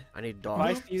bad. I need If dogs.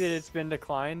 I see that it's been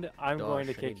declined, I'm going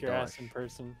to Dosh, I kick need your ass dosh. in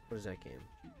person. What is that game?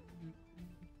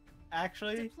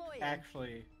 Actually, Deploying.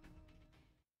 actually,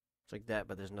 It's like that,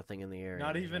 but there's nothing in the area.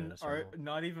 not There's even not a circle.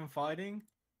 not even fighting.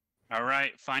 All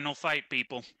right, final fight,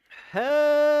 people.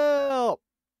 Help!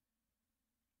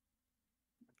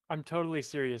 I'm totally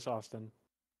serious, Austin.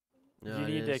 No, you it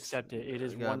need to is- accept it. It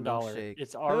is I got a $1. milkshake.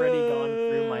 It's already gone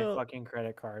through my Help! fucking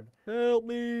credit card. Help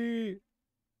me!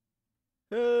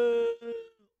 Help!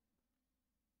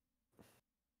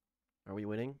 Are we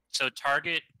winning? So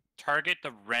target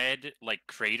the red like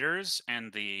craters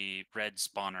and the red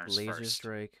spawners Laser first.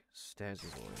 strike,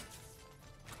 Stazzy boy.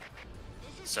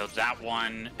 So that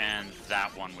one and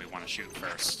that one we want to shoot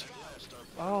first.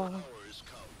 Oh. Power is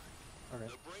come. Okay.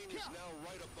 The brain is now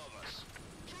right above us.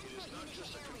 It is not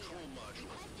just a control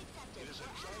module. It is a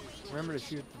giant Remember to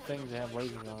shoot the things that have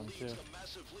lasers on them, too. a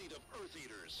massive fleet of Earth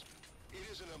Eaters. It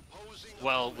is an imposing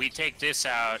Well, we take this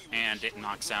out and it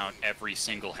knocks out every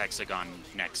single hexagon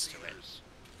next to it.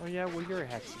 Oh yeah, well you're a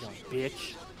hexagon,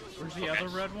 bitch. Where's the Okay. other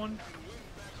red one?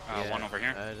 One over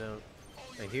here. I don't.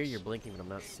 I hear you're blinking, but I'm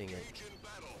not seeing it.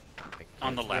 I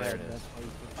On the can't- left. there Yeah, it is. that's why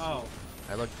you put- Oh,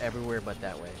 I looked everywhere but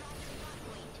that way.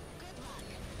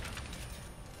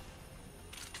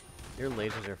 Your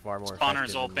lasers are far more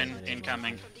Spawner's effective than open, mine anyway.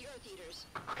 incoming. From the Earth Eaters.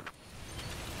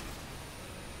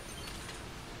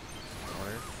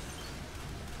 Spawner.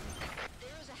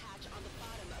 There is a hatch on the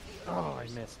bottom of the Earth Oh, I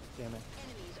Eaters. missed. Damn it.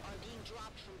 Enemies are being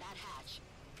dropped from that hatch.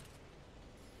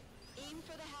 Aim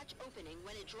for the hatch opening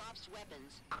when it drops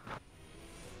weapons.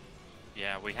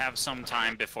 Yeah, we have some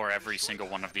time before every single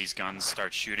one of these guns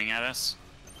starts shooting at us.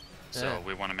 So Yeah.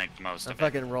 we want to make the most I'm of it.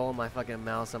 fucking rolling my fucking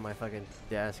mouse on my fucking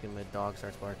desk and my dog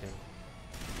starts barking.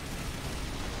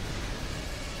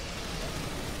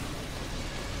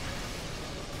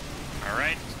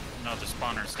 Alright, no, the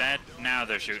spawner's dead. Now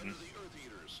they're shooting. the Earth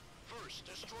Eaters. First,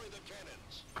 destroy the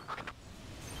cannons.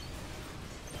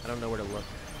 I don't know where to look.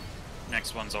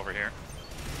 Next one's over here.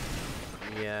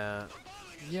 Yeah,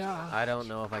 Yeah. I don't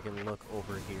know if I can look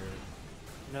over here.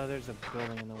 No, there's a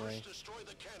building in the way. Destroy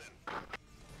the cannon.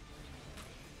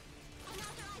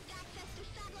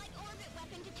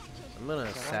 I'm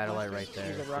gonna satellite right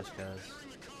there, There's a rock- just cause.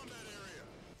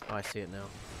 Oh, I see it now.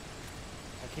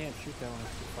 I can't shoot that one.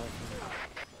 It's too far from me.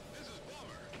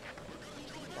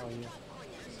 Oh, yeah.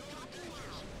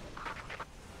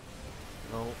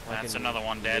 No, I That's can another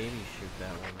one dead. Maybe shoot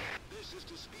that one. This is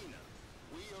Despina.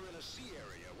 We are in a sea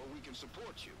area where we can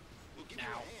support you.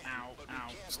 Ow, ow, ow.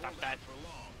 Stop that.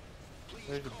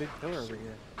 There's a big pillar over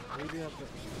here. Maybe up there.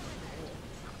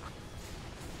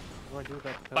 What do I do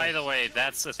about the pillar? By the way,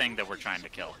 that's the thing that we're trying to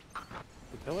kill.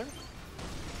 The pillar?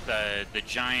 The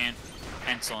giant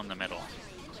pencil in the middle.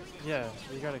 Yeah,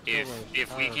 you gotta kill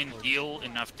If we can deal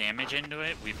enough damage into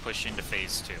it, we push into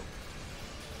phase 2.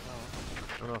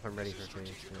 I don't know if I'm ready for phase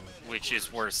 2. Which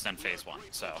is worse than phase 1,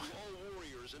 so. All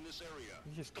warriors in this area.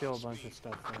 You just kill a bunch of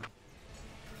stuff then.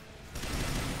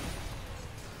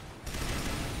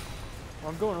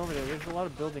 Well, I'm going over there. There's a lot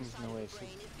of buildings in the way, so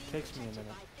it takes me a minute.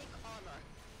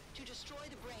 To destroy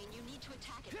the brain, you need to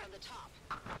attack it from the top.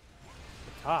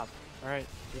 The top? Alright,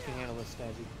 you can handle this,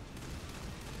 Stazzy.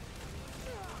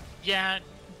 Yeah,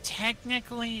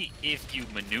 technically, if you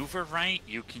maneuver right,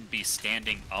 you can be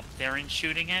standing up there and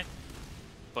shooting it.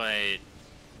 But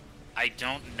I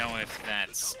don't know if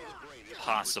that's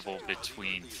possible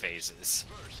between phases.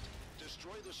 First,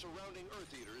 destroy the surrounding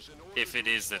Earth Eaters in order If it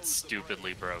is, that's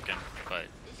stupidly broken. But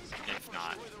if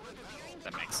not,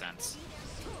 that makes sense.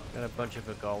 Got a bunch of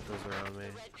Agaltas around me.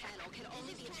 Red panel can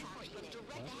only be attacked from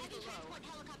direct heavy low.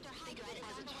 Helicopter think of it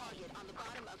as a target on the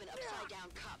bottom of an upside-down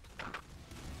cup.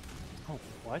 Oh,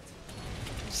 what?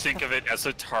 Think of it as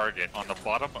a target on the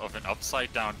bottom of an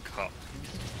upside-down cup.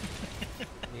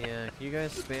 Yeah, can you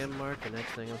guys spam mark the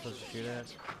next thing I'm supposed to shoot at?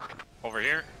 Over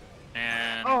here,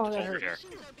 and Oh, that over hurt. here.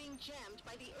 Machines are being jammed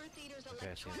by the Earth Eater's Okay,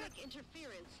 I see it. electronic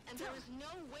interference, and there is no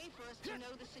way for us to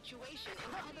know the situation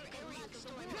in other areas of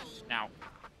the world. Now,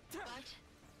 But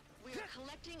we are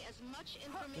collecting as much There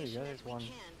you information go, as there's we one.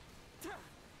 can.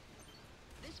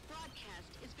 This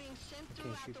broadcast is being sent can't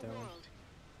throughout shoot the that one. world.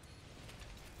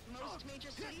 Most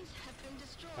major cities have been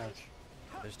destroyed. Ouch.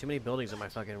 There's too many buildings in my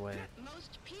fucking way.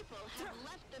 Most people have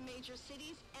left the major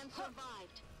cities and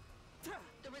survived.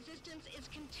 The resistance is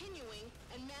continuing,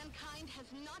 and mankind has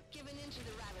not given in to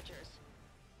the Ravagers.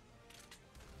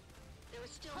 There is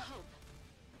still hope.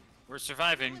 we're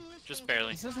surviving, just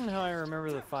barely. This isn't how I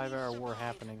remember the 5-hour war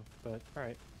happening, but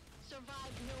alright.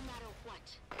 Survive no matter what.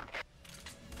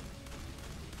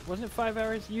 Wasn't it 5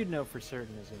 hours? You'd know for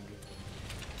certain as Indy.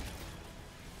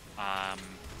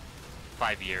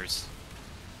 5 years.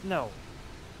 No.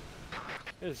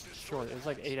 It was short. It was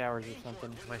like 8 hours or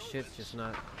something. My shit's just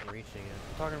not reaching it.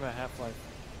 I'm talking about Half-Life.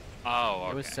 Oh,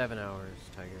 okay. It was 7 hours,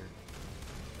 Tiger.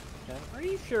 Okay. Are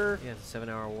you sure? Yeah, it's a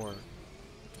 7-hour war.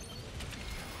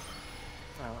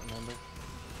 I don't remember.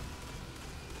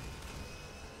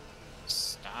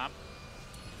 Stop.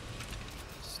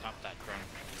 Stop that drone.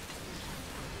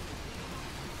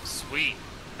 Sweet.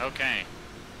 Okay.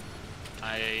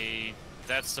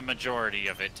 That's the majority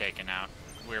of it taken out.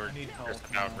 We're I need help just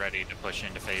about now. ready to push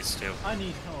into phase 2. I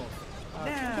need help.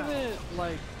 Think of it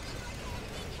like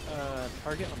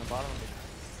target on the bottom of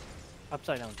the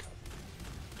upside down cup.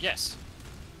 Yes.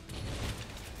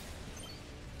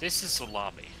 This is the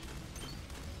lobby.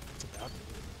 About.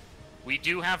 We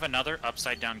do have another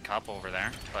upside down cup over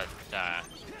there, but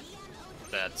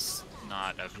that's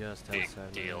not a Just big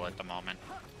outside deal my- at the moment.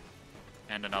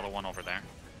 And another one over there.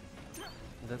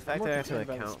 The fact more that I have to concerned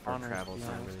about the account for spawners, travel to be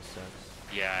time honest. really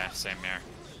sucks. Yeah, same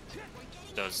here.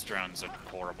 Those drones are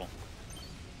horrible.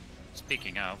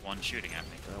 Speaking of, one shooting at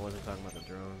me. I wasn't talking about the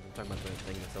drones. I'm talking about the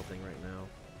thing that's tilting right now.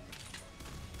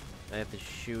 I have to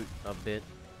shoot a bit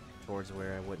towards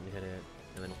where I wouldn't hit it,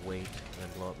 and then wait, and then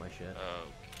blow up my shit.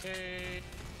 Okay.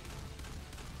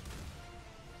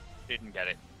 Didn't get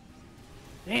it.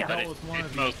 Damn! But That it- was one it's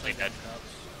of mostly the dead. cups.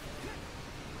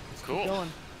 Keep Cool.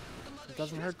 going. It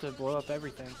doesn't hurt to blow up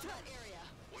everything.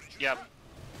 Yep.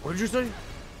 What did you say?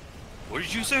 What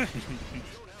did you say?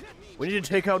 We need to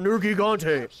take out Nurgi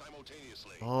Gante!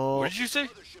 simultaneously. Oh, What did you say?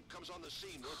 Mothership comes on the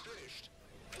scene. We're finished.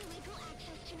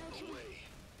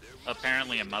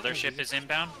 Apparently a mothership is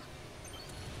inbound.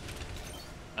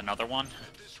 Another one.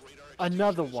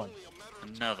 Another one.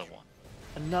 Another one.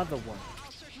 Another one.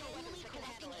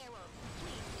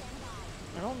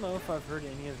 I don't know if I've heard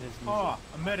any of his music. Oh,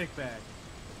 a medic bag.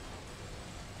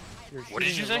 You're What did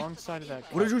shooting you the say? wrong side of that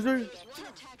what did you say?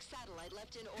 Attack satellite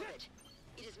left in orbit.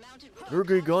 It is mounted with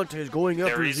Nurgi Gante is going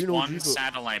after There is Xeno one Jiva.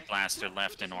 satellite blaster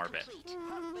left in orbit. complete,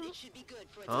 but it should be good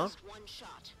for at Huh? least one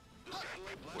shot.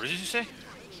 What did you say? Hey,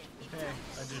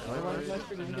 I just Why ordered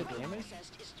blaster didn't get another- damaged?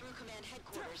 Processed is through command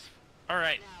headquarters.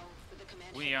 Alright. Now, for the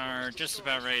command We are headquarters just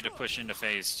destroyed, about ready to push into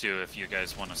phase 2 if you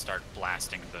guys want to start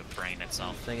blasting the brain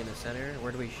itself. Thing in the center?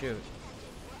 Where do we shoot?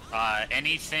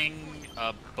 Anything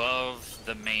above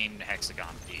the main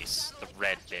hexagon piece, the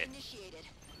red bit. initiated.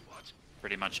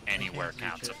 Pretty much anywhere reach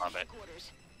counts it. above it.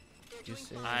 Headquarters. They're You doing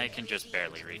say- I can just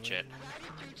barely reach it.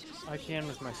 I can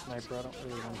with my sniper. I don't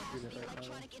really want to shoot it right now.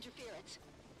 electronic interference.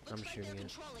 I'm shooting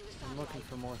it. I'm looking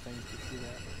for more things to shoot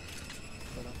at.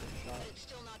 But I've been shot. It's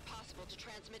still not possible to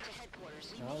transmit to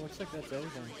headquarters. No, it looks like that's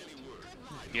everything.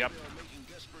 Yep. Making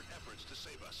desperate efforts to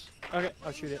save us. Okay,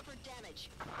 I'll shoot it. Suffered damage.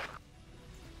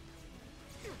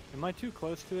 Am I too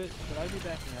close to it? Should I be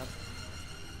backing up?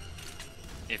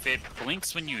 If it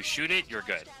blinks when you shoot it, you're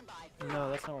good. Standby. No,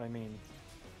 that's not what I mean.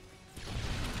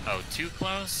 Oh, too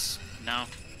close? No,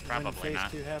 When probably phase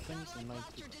not. 2 happens,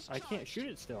 I can't shoot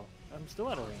it still. I'm still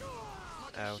out of range.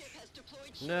 Ouch. Ship has deployed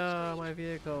shield No, surge. my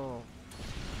vehicle.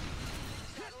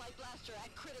 Satellite blaster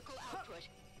at critical output.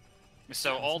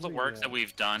 So all the somebody, work that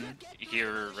we've done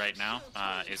here right now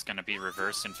is going to be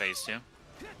reversed in phase 2.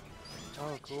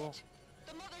 Oh, cool.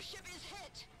 The mothership is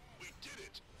hit. We did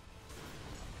it.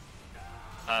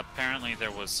 Apparently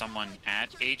there was someone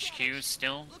at HQ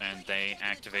still, and they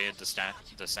activated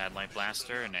the satellite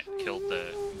blaster, and it killed the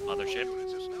mothership.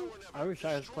 I wish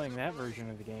I was playing that version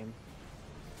of the game.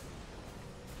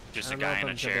 Just I a don't know guy if in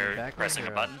a I'm jumping chair backwards pressing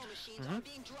a or- button. Machines are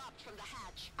being dropped from the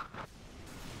hatch.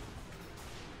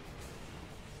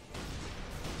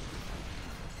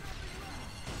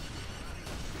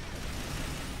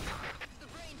 The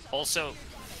brain cell Also,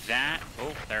 that...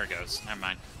 Oh, there it goes. Never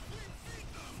mind.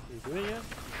 Did you do it yet?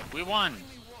 We won!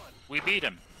 We beat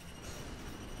him.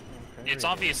 Okay, It's there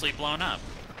you obviously blown up.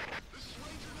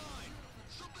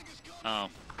 Oh.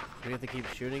 Do we have to keep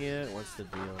shooting it? What's the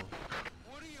deal?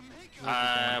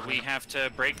 We have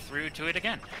to break through to it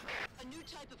again. A new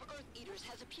type of Earth Eaters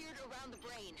has appeared around the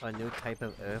brain. A new type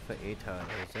of Earth Eater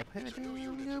is appearing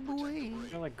go.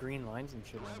 Got like green lines and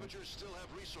shit on it. Ravagers still have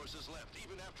resources left,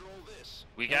 even after all this.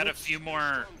 We got a few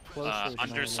more closer than I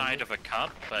underside of a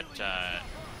cup, but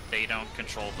they don't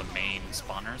control the main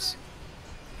spawners.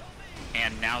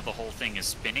 And now the whole thing is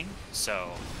spinning, so...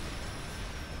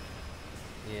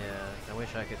 Yeah, I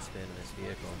wish I could spin this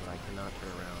vehicle, but I cannot turn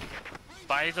around.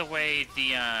 By the way,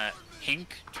 the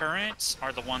pink turrets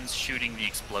are the ones shooting the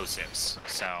explosives,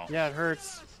 so... Yeah, it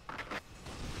hurts.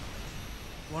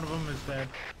 One of them is dead.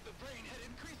 The brain had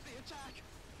increased the attack.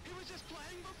 He was just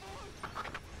playing before.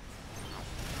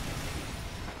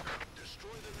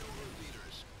 Destroy the new Earth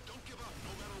Eaters. Don't give up,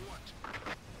 no matter what.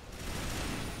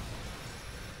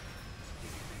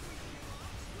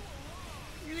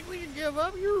 You think we can give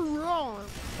up? You're wrong.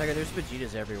 Tiger, there's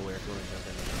Vegetas everywhere if you want to jump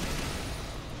into them.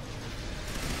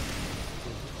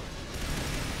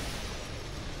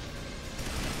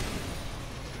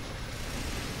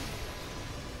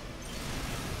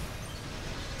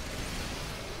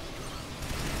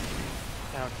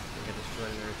 Ouch. I get destroyed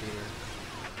in Earth Eater.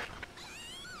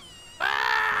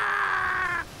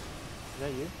 Is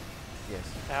that you? Yes.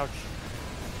 Ouch.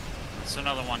 It's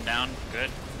another one down. Good.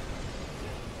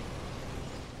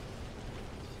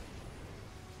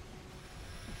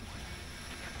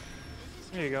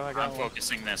 There you go, I I'm got one.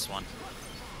 focusing this one.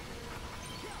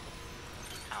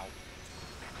 Ow.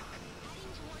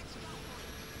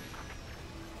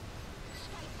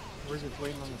 Where's it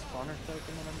waiting on the spawner to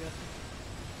open it, I'm guessing?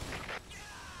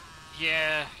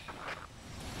 Yeah.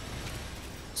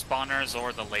 Spawners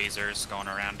or the lasers going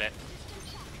around it.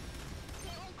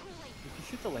 You can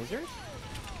shoot the lasers?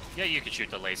 Yeah, you could shoot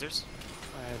the lasers.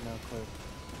 I had no clue.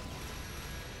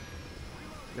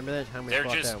 Remember that time we They're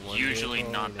fought just that one usually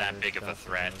vehicle not and that they big of a stopped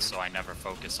threat, running? so I never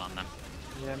focus on them.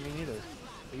 Yeah, me neither.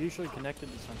 They're usually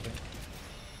connected to something.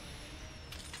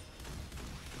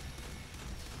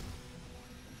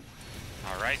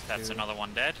 Alright, that's Dude. another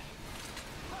one dead.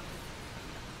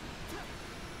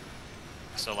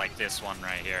 So like this one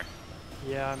right here.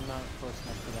 Yeah, I'm not close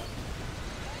enough for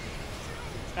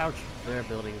that. Ouch. There are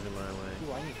buildings in my way.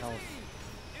 Ooh, I need help.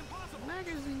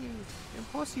 Magazine!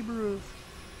 Impossible!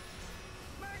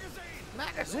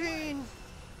 Magazine!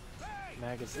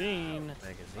 Magazine.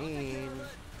 Magazine!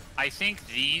 I think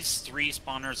these 3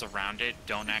 spawners around it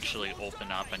don't actually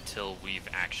open up until we've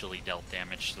actually dealt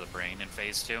damage to the brain in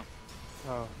phase 2.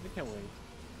 Oh, we can wait.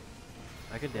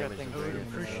 I could Yeah, damage the thank brain you. if I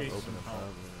Appreciate open some the help.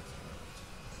 problem.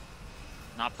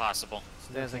 Not possible.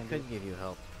 Yes, I can could do. give you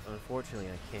help. Unfortunately,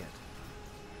 I can't.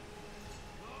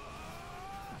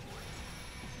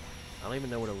 I don't even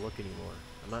know where to look anymore.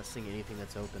 I'm not seeing anything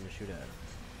that's open to shoot at.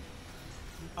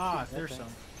 Ah, Shoot that there's thing. some.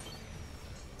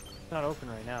 It's not open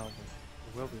right now, but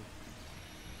it will be.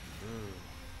 Mm.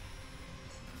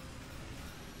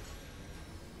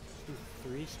 Two,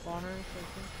 3 spawners, I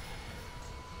think.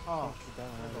 Oh, shoot that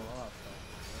one there's over. a lot.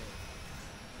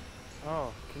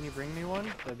 Oh, can you bring me one?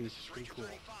 That'd be pretty cool.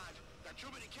 Got too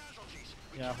many casualties.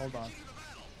 Yeah, hold on.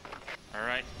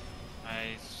 Alright.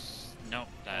 No,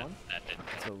 that One? didn't.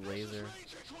 It's a laser.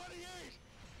 Ranger 28.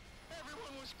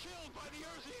 Everyone was killed by the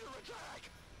Earth Eater attack.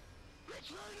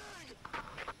 Returning.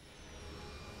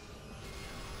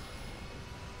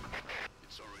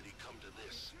 It's already come to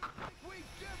this.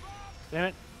 Damn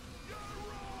it.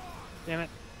 Damn it.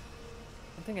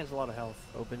 That thing has a lot of health.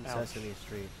 Open Ouch. Sesame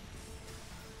Street.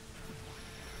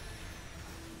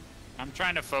 I'm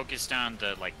trying to focus down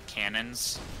the like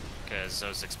cannons, because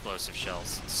those explosive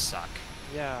shells suck.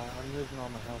 Yeah, I'm losing all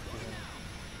my health to him.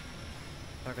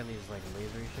 Talking these like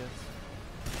laser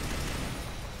shits.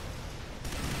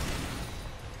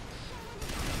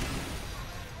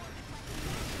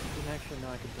 Didn't actually know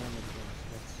I could damage him.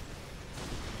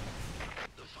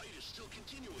 The fight is still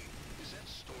continuing. Is that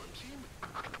Storm Team?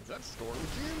 Is that Storm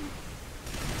Team?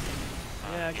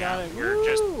 Yeah, I got it. We're Woo!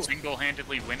 just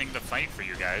single-handedly winning the fight for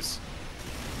you guys.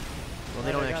 Well,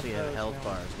 they Right, don't I got actually have those health now.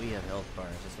 bars. We have health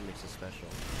bars. That's what makes it special.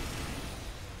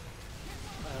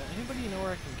 Anybody know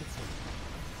where I can get some?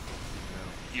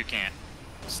 You can't.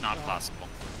 It's not Oh. possible.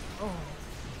 Oh.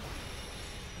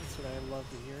 That's what I love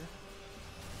to hear.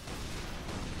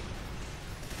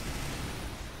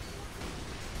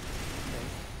 Okay.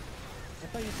 I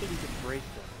thought you said you could break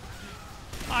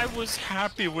them. I was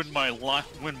happy when my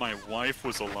wife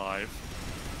was alive.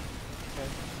 Okay.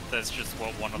 That's just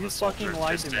what one of You the soldiers fucking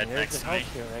lied just to me. said There's next the to me.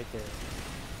 health care right there.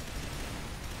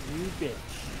 You bitch.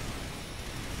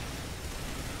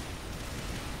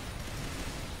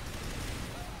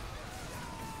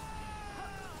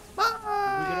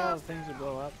 Did we get all the things that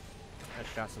blow up? I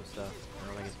shot some stuff. I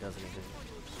don't think it does anything.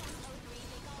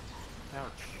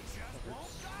 Ouch. That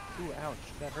hurts. Ooh, ouch.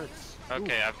 That hurts.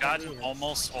 Okay, Ooh, I've that gotten really hurts.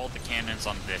 almost all the cannons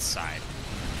on this side.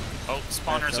 Oh,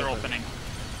 spawners are open. opening.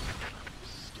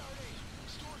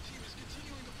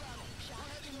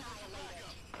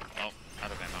 Oh,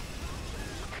 out of ammo.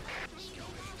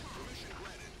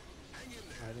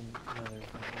 I didn't know there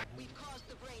was nothing. We've caused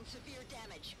the brain severe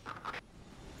damage.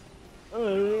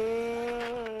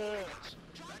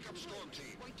 Backup Storm Team.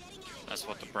 We're getting out. That's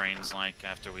what the brain's like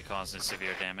after we cause it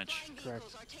severe damage. Flying Correct.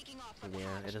 vehicles are taking off from the Yeah,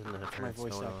 it hatch. doesn't have to My turn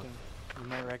voice stone off. acting. You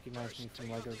might recognize me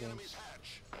from Lego games.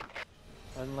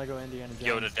 And Lego Indiana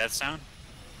Jones. Yoda Death Sound?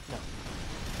 No.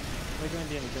 Lego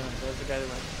Indiana Jones. That was the guy that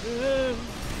went.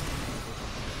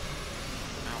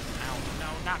 Ow, ow,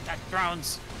 no, not that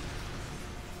drones!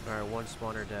 Alright, one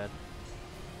spawner dead.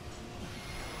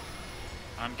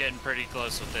 I'm getting pretty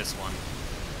close with this one.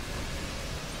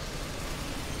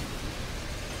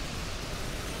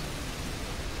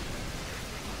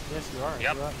 Yes, you are.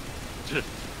 Yep. You're up.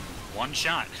 One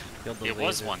shot. Killed the It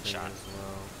was laser one thing shot. as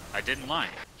well. I didn't lie.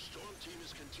 Storm Team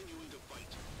is continuing to fight.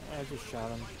 I just shot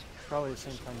him. Probably the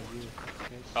same time as you. if that's the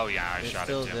case. Oh yeah, I There's shot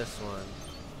still it too. this one.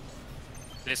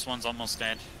 This one's almost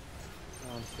dead.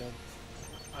 No one's dead.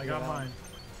 I got Yeah. mine.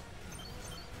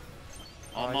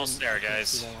 Oh, I Almost didn't- I there, couldn't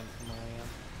see guys. that one from where I am.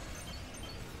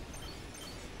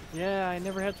 Yeah, I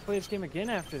never have to play this game again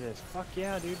after this. Fuck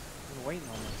yeah, dude. I've been waiting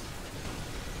on this.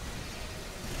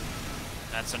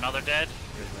 That's another dead.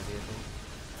 Here's my vehicle.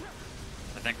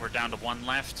 I think we're down to one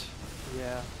left.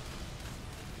 Yeah.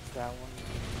 It's that one.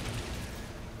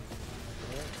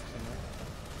 There, somewhere.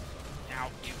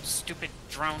 Ow, you stupid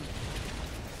drone.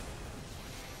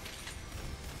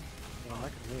 Damn, I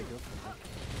could really go for that.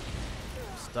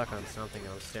 I'm stuck on something.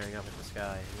 I was staring up at the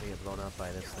sky. I'm gonna get blown up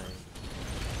by this thing.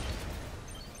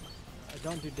 I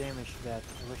don't do damage to that.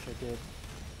 I wish I did.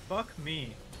 Fuck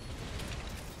me.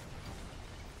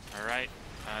 Alright.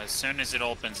 As soon as it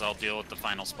opens, I'll deal with the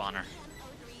final spawner.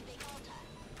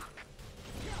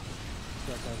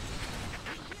 Got that.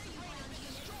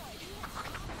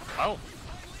 Oh,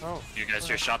 Oh. you guys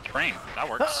just shot the brain. That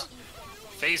works.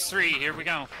 Phase 3, here we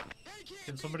go.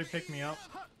 Can somebody pick me up?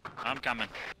 I'm coming.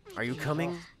 Are you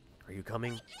coming? Are you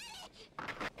coming?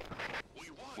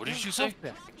 What did you say?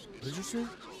 Back. What did you say?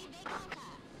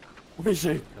 What did you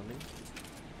say? Coming?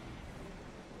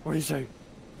 What did you say?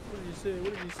 What did you say?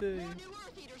 What did you say? New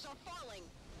Earth Eaters are falling.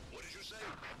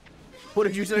 What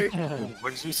did you say? What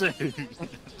did you say? What did you say?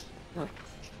 Earth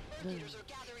Eaters are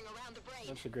gathering around the brain.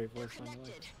 That's a great voice line. I like.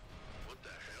 Connected. What the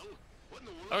hell? What in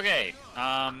the world? Okay,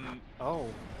 Oh.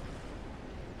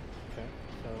 Okay.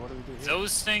 So what do we do here?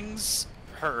 those things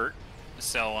hurt,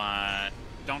 so,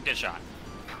 don't get shot.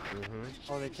 Mm-hmm.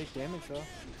 Oh, they take damage though. That's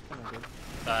kind of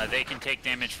good. They can take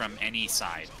damage from any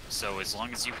side, so as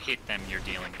long as you hit them, you're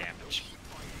dealing damage.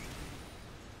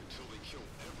 Until they kill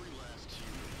every last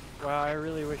human. Wow, I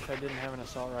really wish I didn't have an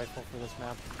assault rifle for this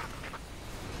map.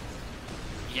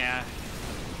 Yeah,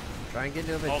 Try and get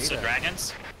into a Vegeta. also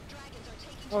dragons. Dragons are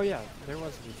taking Oh yeah, there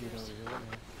was a Vegeta over here. Wasn't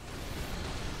there?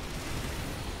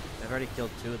 I've already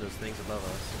killed 2 of those things above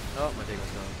us. Oh, my vehicle's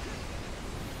gone.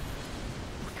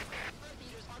 Earth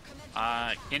Eaters are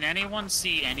commencing. Can anyone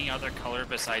see any other color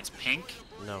besides pink?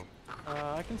 No.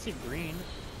 I can see green.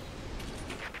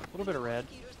 A little bit of red.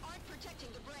 Eaters aren't protecting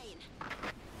the brain.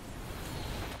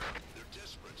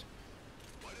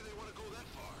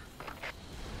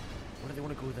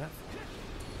 go that far.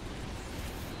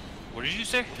 What did you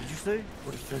say? Did you say?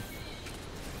 What did you say?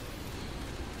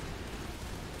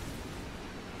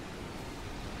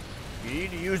 You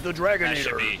need to use the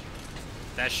Dragonator.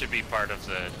 That should be part of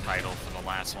the title for the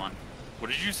last one. What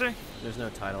did you say? There's no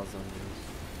titles on these.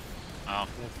 Oh.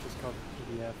 Yeah, it's just called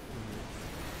EDF.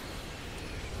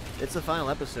 It's the final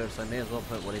episode, so I may as well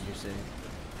put what did you say?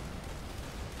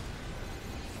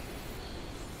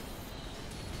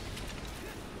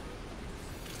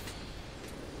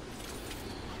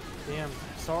 Damn,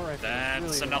 assault rifle. That's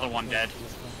really another wrong one choice dead. for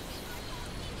this one.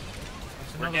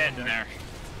 That's We're another dead one in there.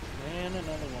 there. And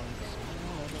another one.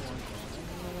 Another one.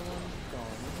 Another one.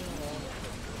 Gone. Another one.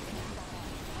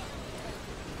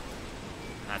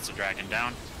 That's a dragon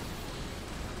down.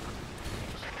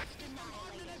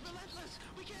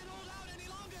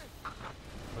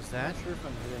 What's that? Not sure if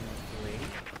I'm hitting it.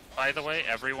 Lady? By the way,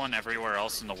 everyone everywhere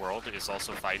else in the world is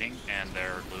also fighting, and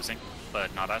they're losing,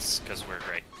 but not us, because we're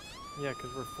great. Yeah,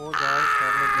 because we're 4 guys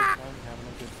having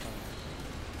a good time,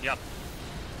 Yep.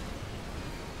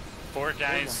 4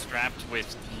 guys strapped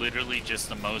with literally just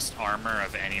the most armor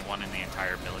of anyone in the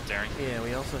entire military. Yeah,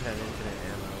 we also have infinite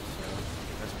ammo, so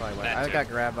that's probably why. That I too. got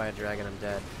grabbed by a dragon, I'm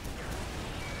dead.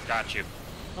 Got you.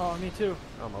 Oh, me too.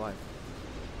 Oh, I'm alive.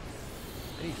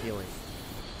 I need healing.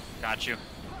 Got you.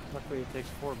 Luckily, it takes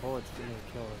 4 bullets to even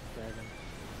kill a dragon.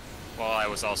 Well, I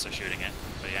was also shooting it,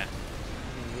 but yeah.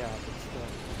 I mean, yeah, but still.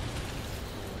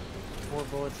 4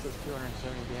 bullets does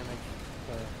 270 damage.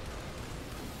 So,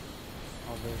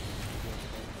 all this.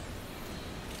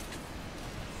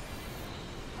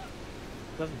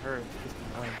 Doesn't hurt, it's just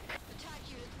annoying. Attack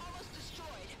unit almost destroyed.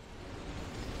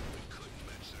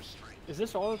 Is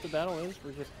this all that the battle is?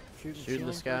 We're just shooting Shooting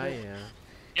the ceilings sky, with it? yeah.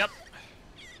 Yep.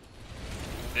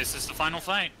 This is the final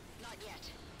fight. Not yet.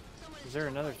 Is there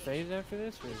another phase after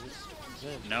this, or is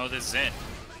this it? No, this is it.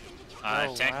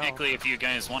 Oh, Technically, wow. if you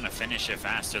guys want to finish it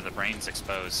faster, the brain's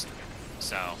exposed.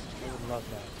 So, I would love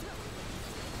that.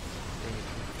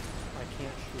 I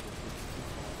can't shoot it.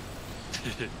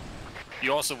 It's too far.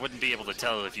 you also wouldn't be able to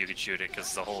tell if you could shoot it,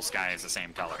 because the whole sky is the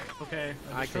same color. Okay,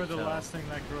 I I destroyed could the tell. last thing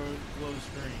that glows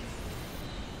green.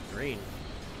 Green.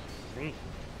 Green.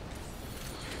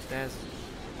 That's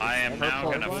I am now purple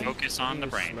going to one? focus on the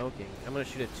He's brain. Smoking. I'm gonna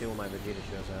shoot it too when my Vegeta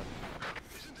shows up.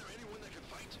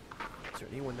 Is there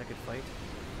anyone that could fight?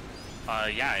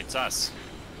 Yeah, it's us.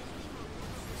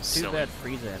 Too Silly. bad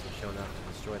Frieza hasn't shown up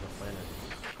to destroy the planet.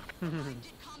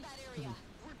 Combat area.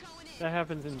 We're going in. That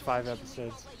happens in 5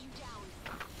 episodes. Let you down.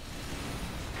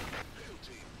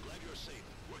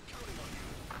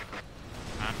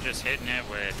 I'm just hitting it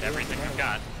with everything I've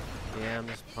got. Yeah, I'm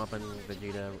just pumping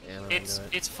Vegeta ammo It's into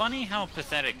it. it's funny how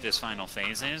pathetic this final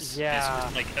phase is. Yeah.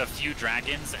 It's like a few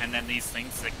dragons and then these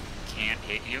things that can't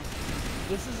hit you.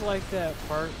 This is like that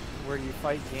part where you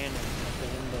fight Ganon at the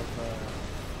end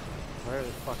of, whatever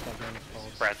the fuck that game is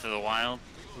called. Breath of the Wild,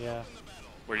 Yeah.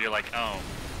 where you're like, oh,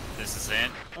 this is it.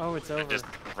 Oh, it's over. Just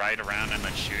ride around and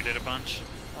then shoot it a bunch.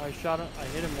 I shot him, I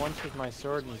hit him once with my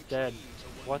sword and he's dead.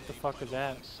 What the fuck is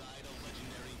that?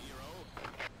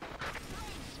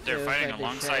 They're Feels fighting like they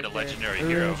alongside a checked legendary their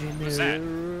hero. Who's that?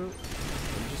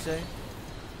 What did you say?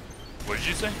 What did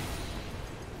you say?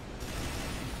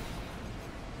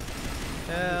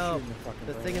 Help! shooting the fucking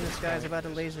The brain thing in out the of sky is sky. about to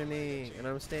laser me, and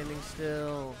I'm standing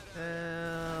still.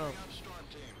 Help!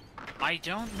 I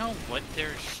don't know what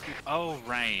they're oh,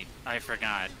 right. I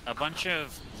forgot. A bunch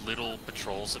of little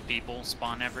patrols of people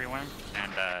spawn everywhere,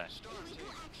 and,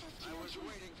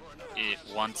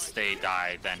 once they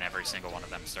die, then every single one of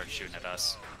them starts shooting at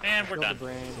us. And we're Kill the done.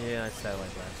 brain. Yeah, it's satellite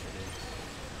blaster,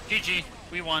 dude. GG.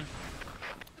 We won.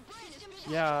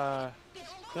 Yeah,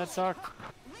 that sucked.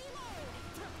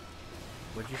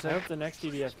 What'd you I say? hope the next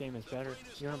EDF game is better.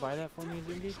 You wanna buy that for me,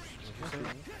 Zingy? What'd you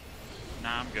say?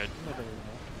 Nah, I'm good. You know better than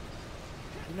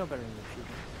that. You know better than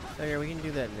shooting. Oh yeah, we can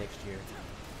do that next year.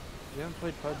 You haven't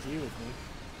played PUBG with me.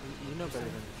 You know better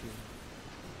than shooting.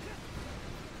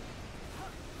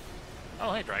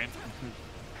 Oh, hey, Dragon.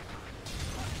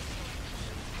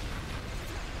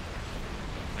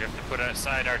 We have to put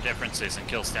aside our differences and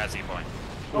kill Stazzy Boy.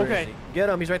 Where is Okay. he? Get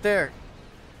him, he's right there!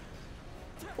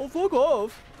 Oh, fuck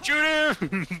off! Shoot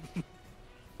him!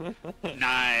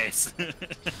 Nice.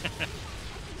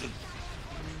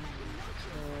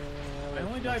 I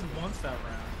only died once that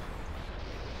round.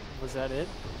 Was that it?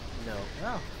 No.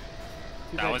 Yeah.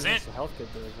 Too That bad was you it. missed the health kit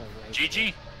there, right?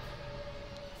 GG.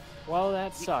 Well,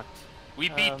 that sucked. We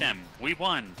beat Um, them. We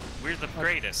won. We're the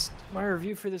greatest. My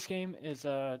review for this game is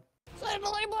Satellite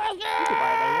Blaster! You can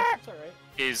buy it, I guess. It's alright.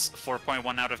 Is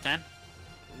 4.1 out of 10?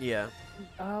 Yeah,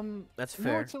 that's No,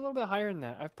 fair. it's a little bit higher than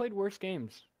that. I've played worse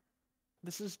games.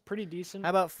 This is pretty decent.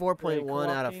 How about for a 4.1 co-op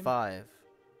out of game. 5?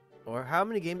 Or how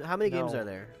many games No. are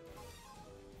there?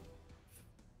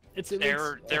 It's at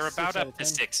They're least a they're 6 about out up of to 10.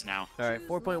 6 now. All right,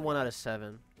 4.1 out of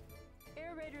 7.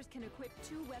 Air raiders can equip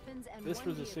 2 weapons and This 1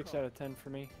 was a vehicle. 6 out of 10 for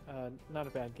me. Not a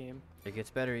bad game. It gets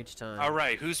better each time. All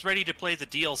right, who's ready to play the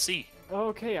DLC?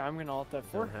 Okay, I'm gonna alt that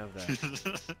Don't 4. have that.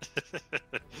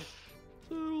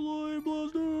 Satellite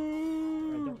blaster. I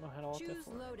don't know how to alt that Choose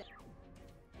 4. loadout.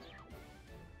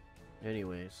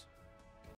 Anyways.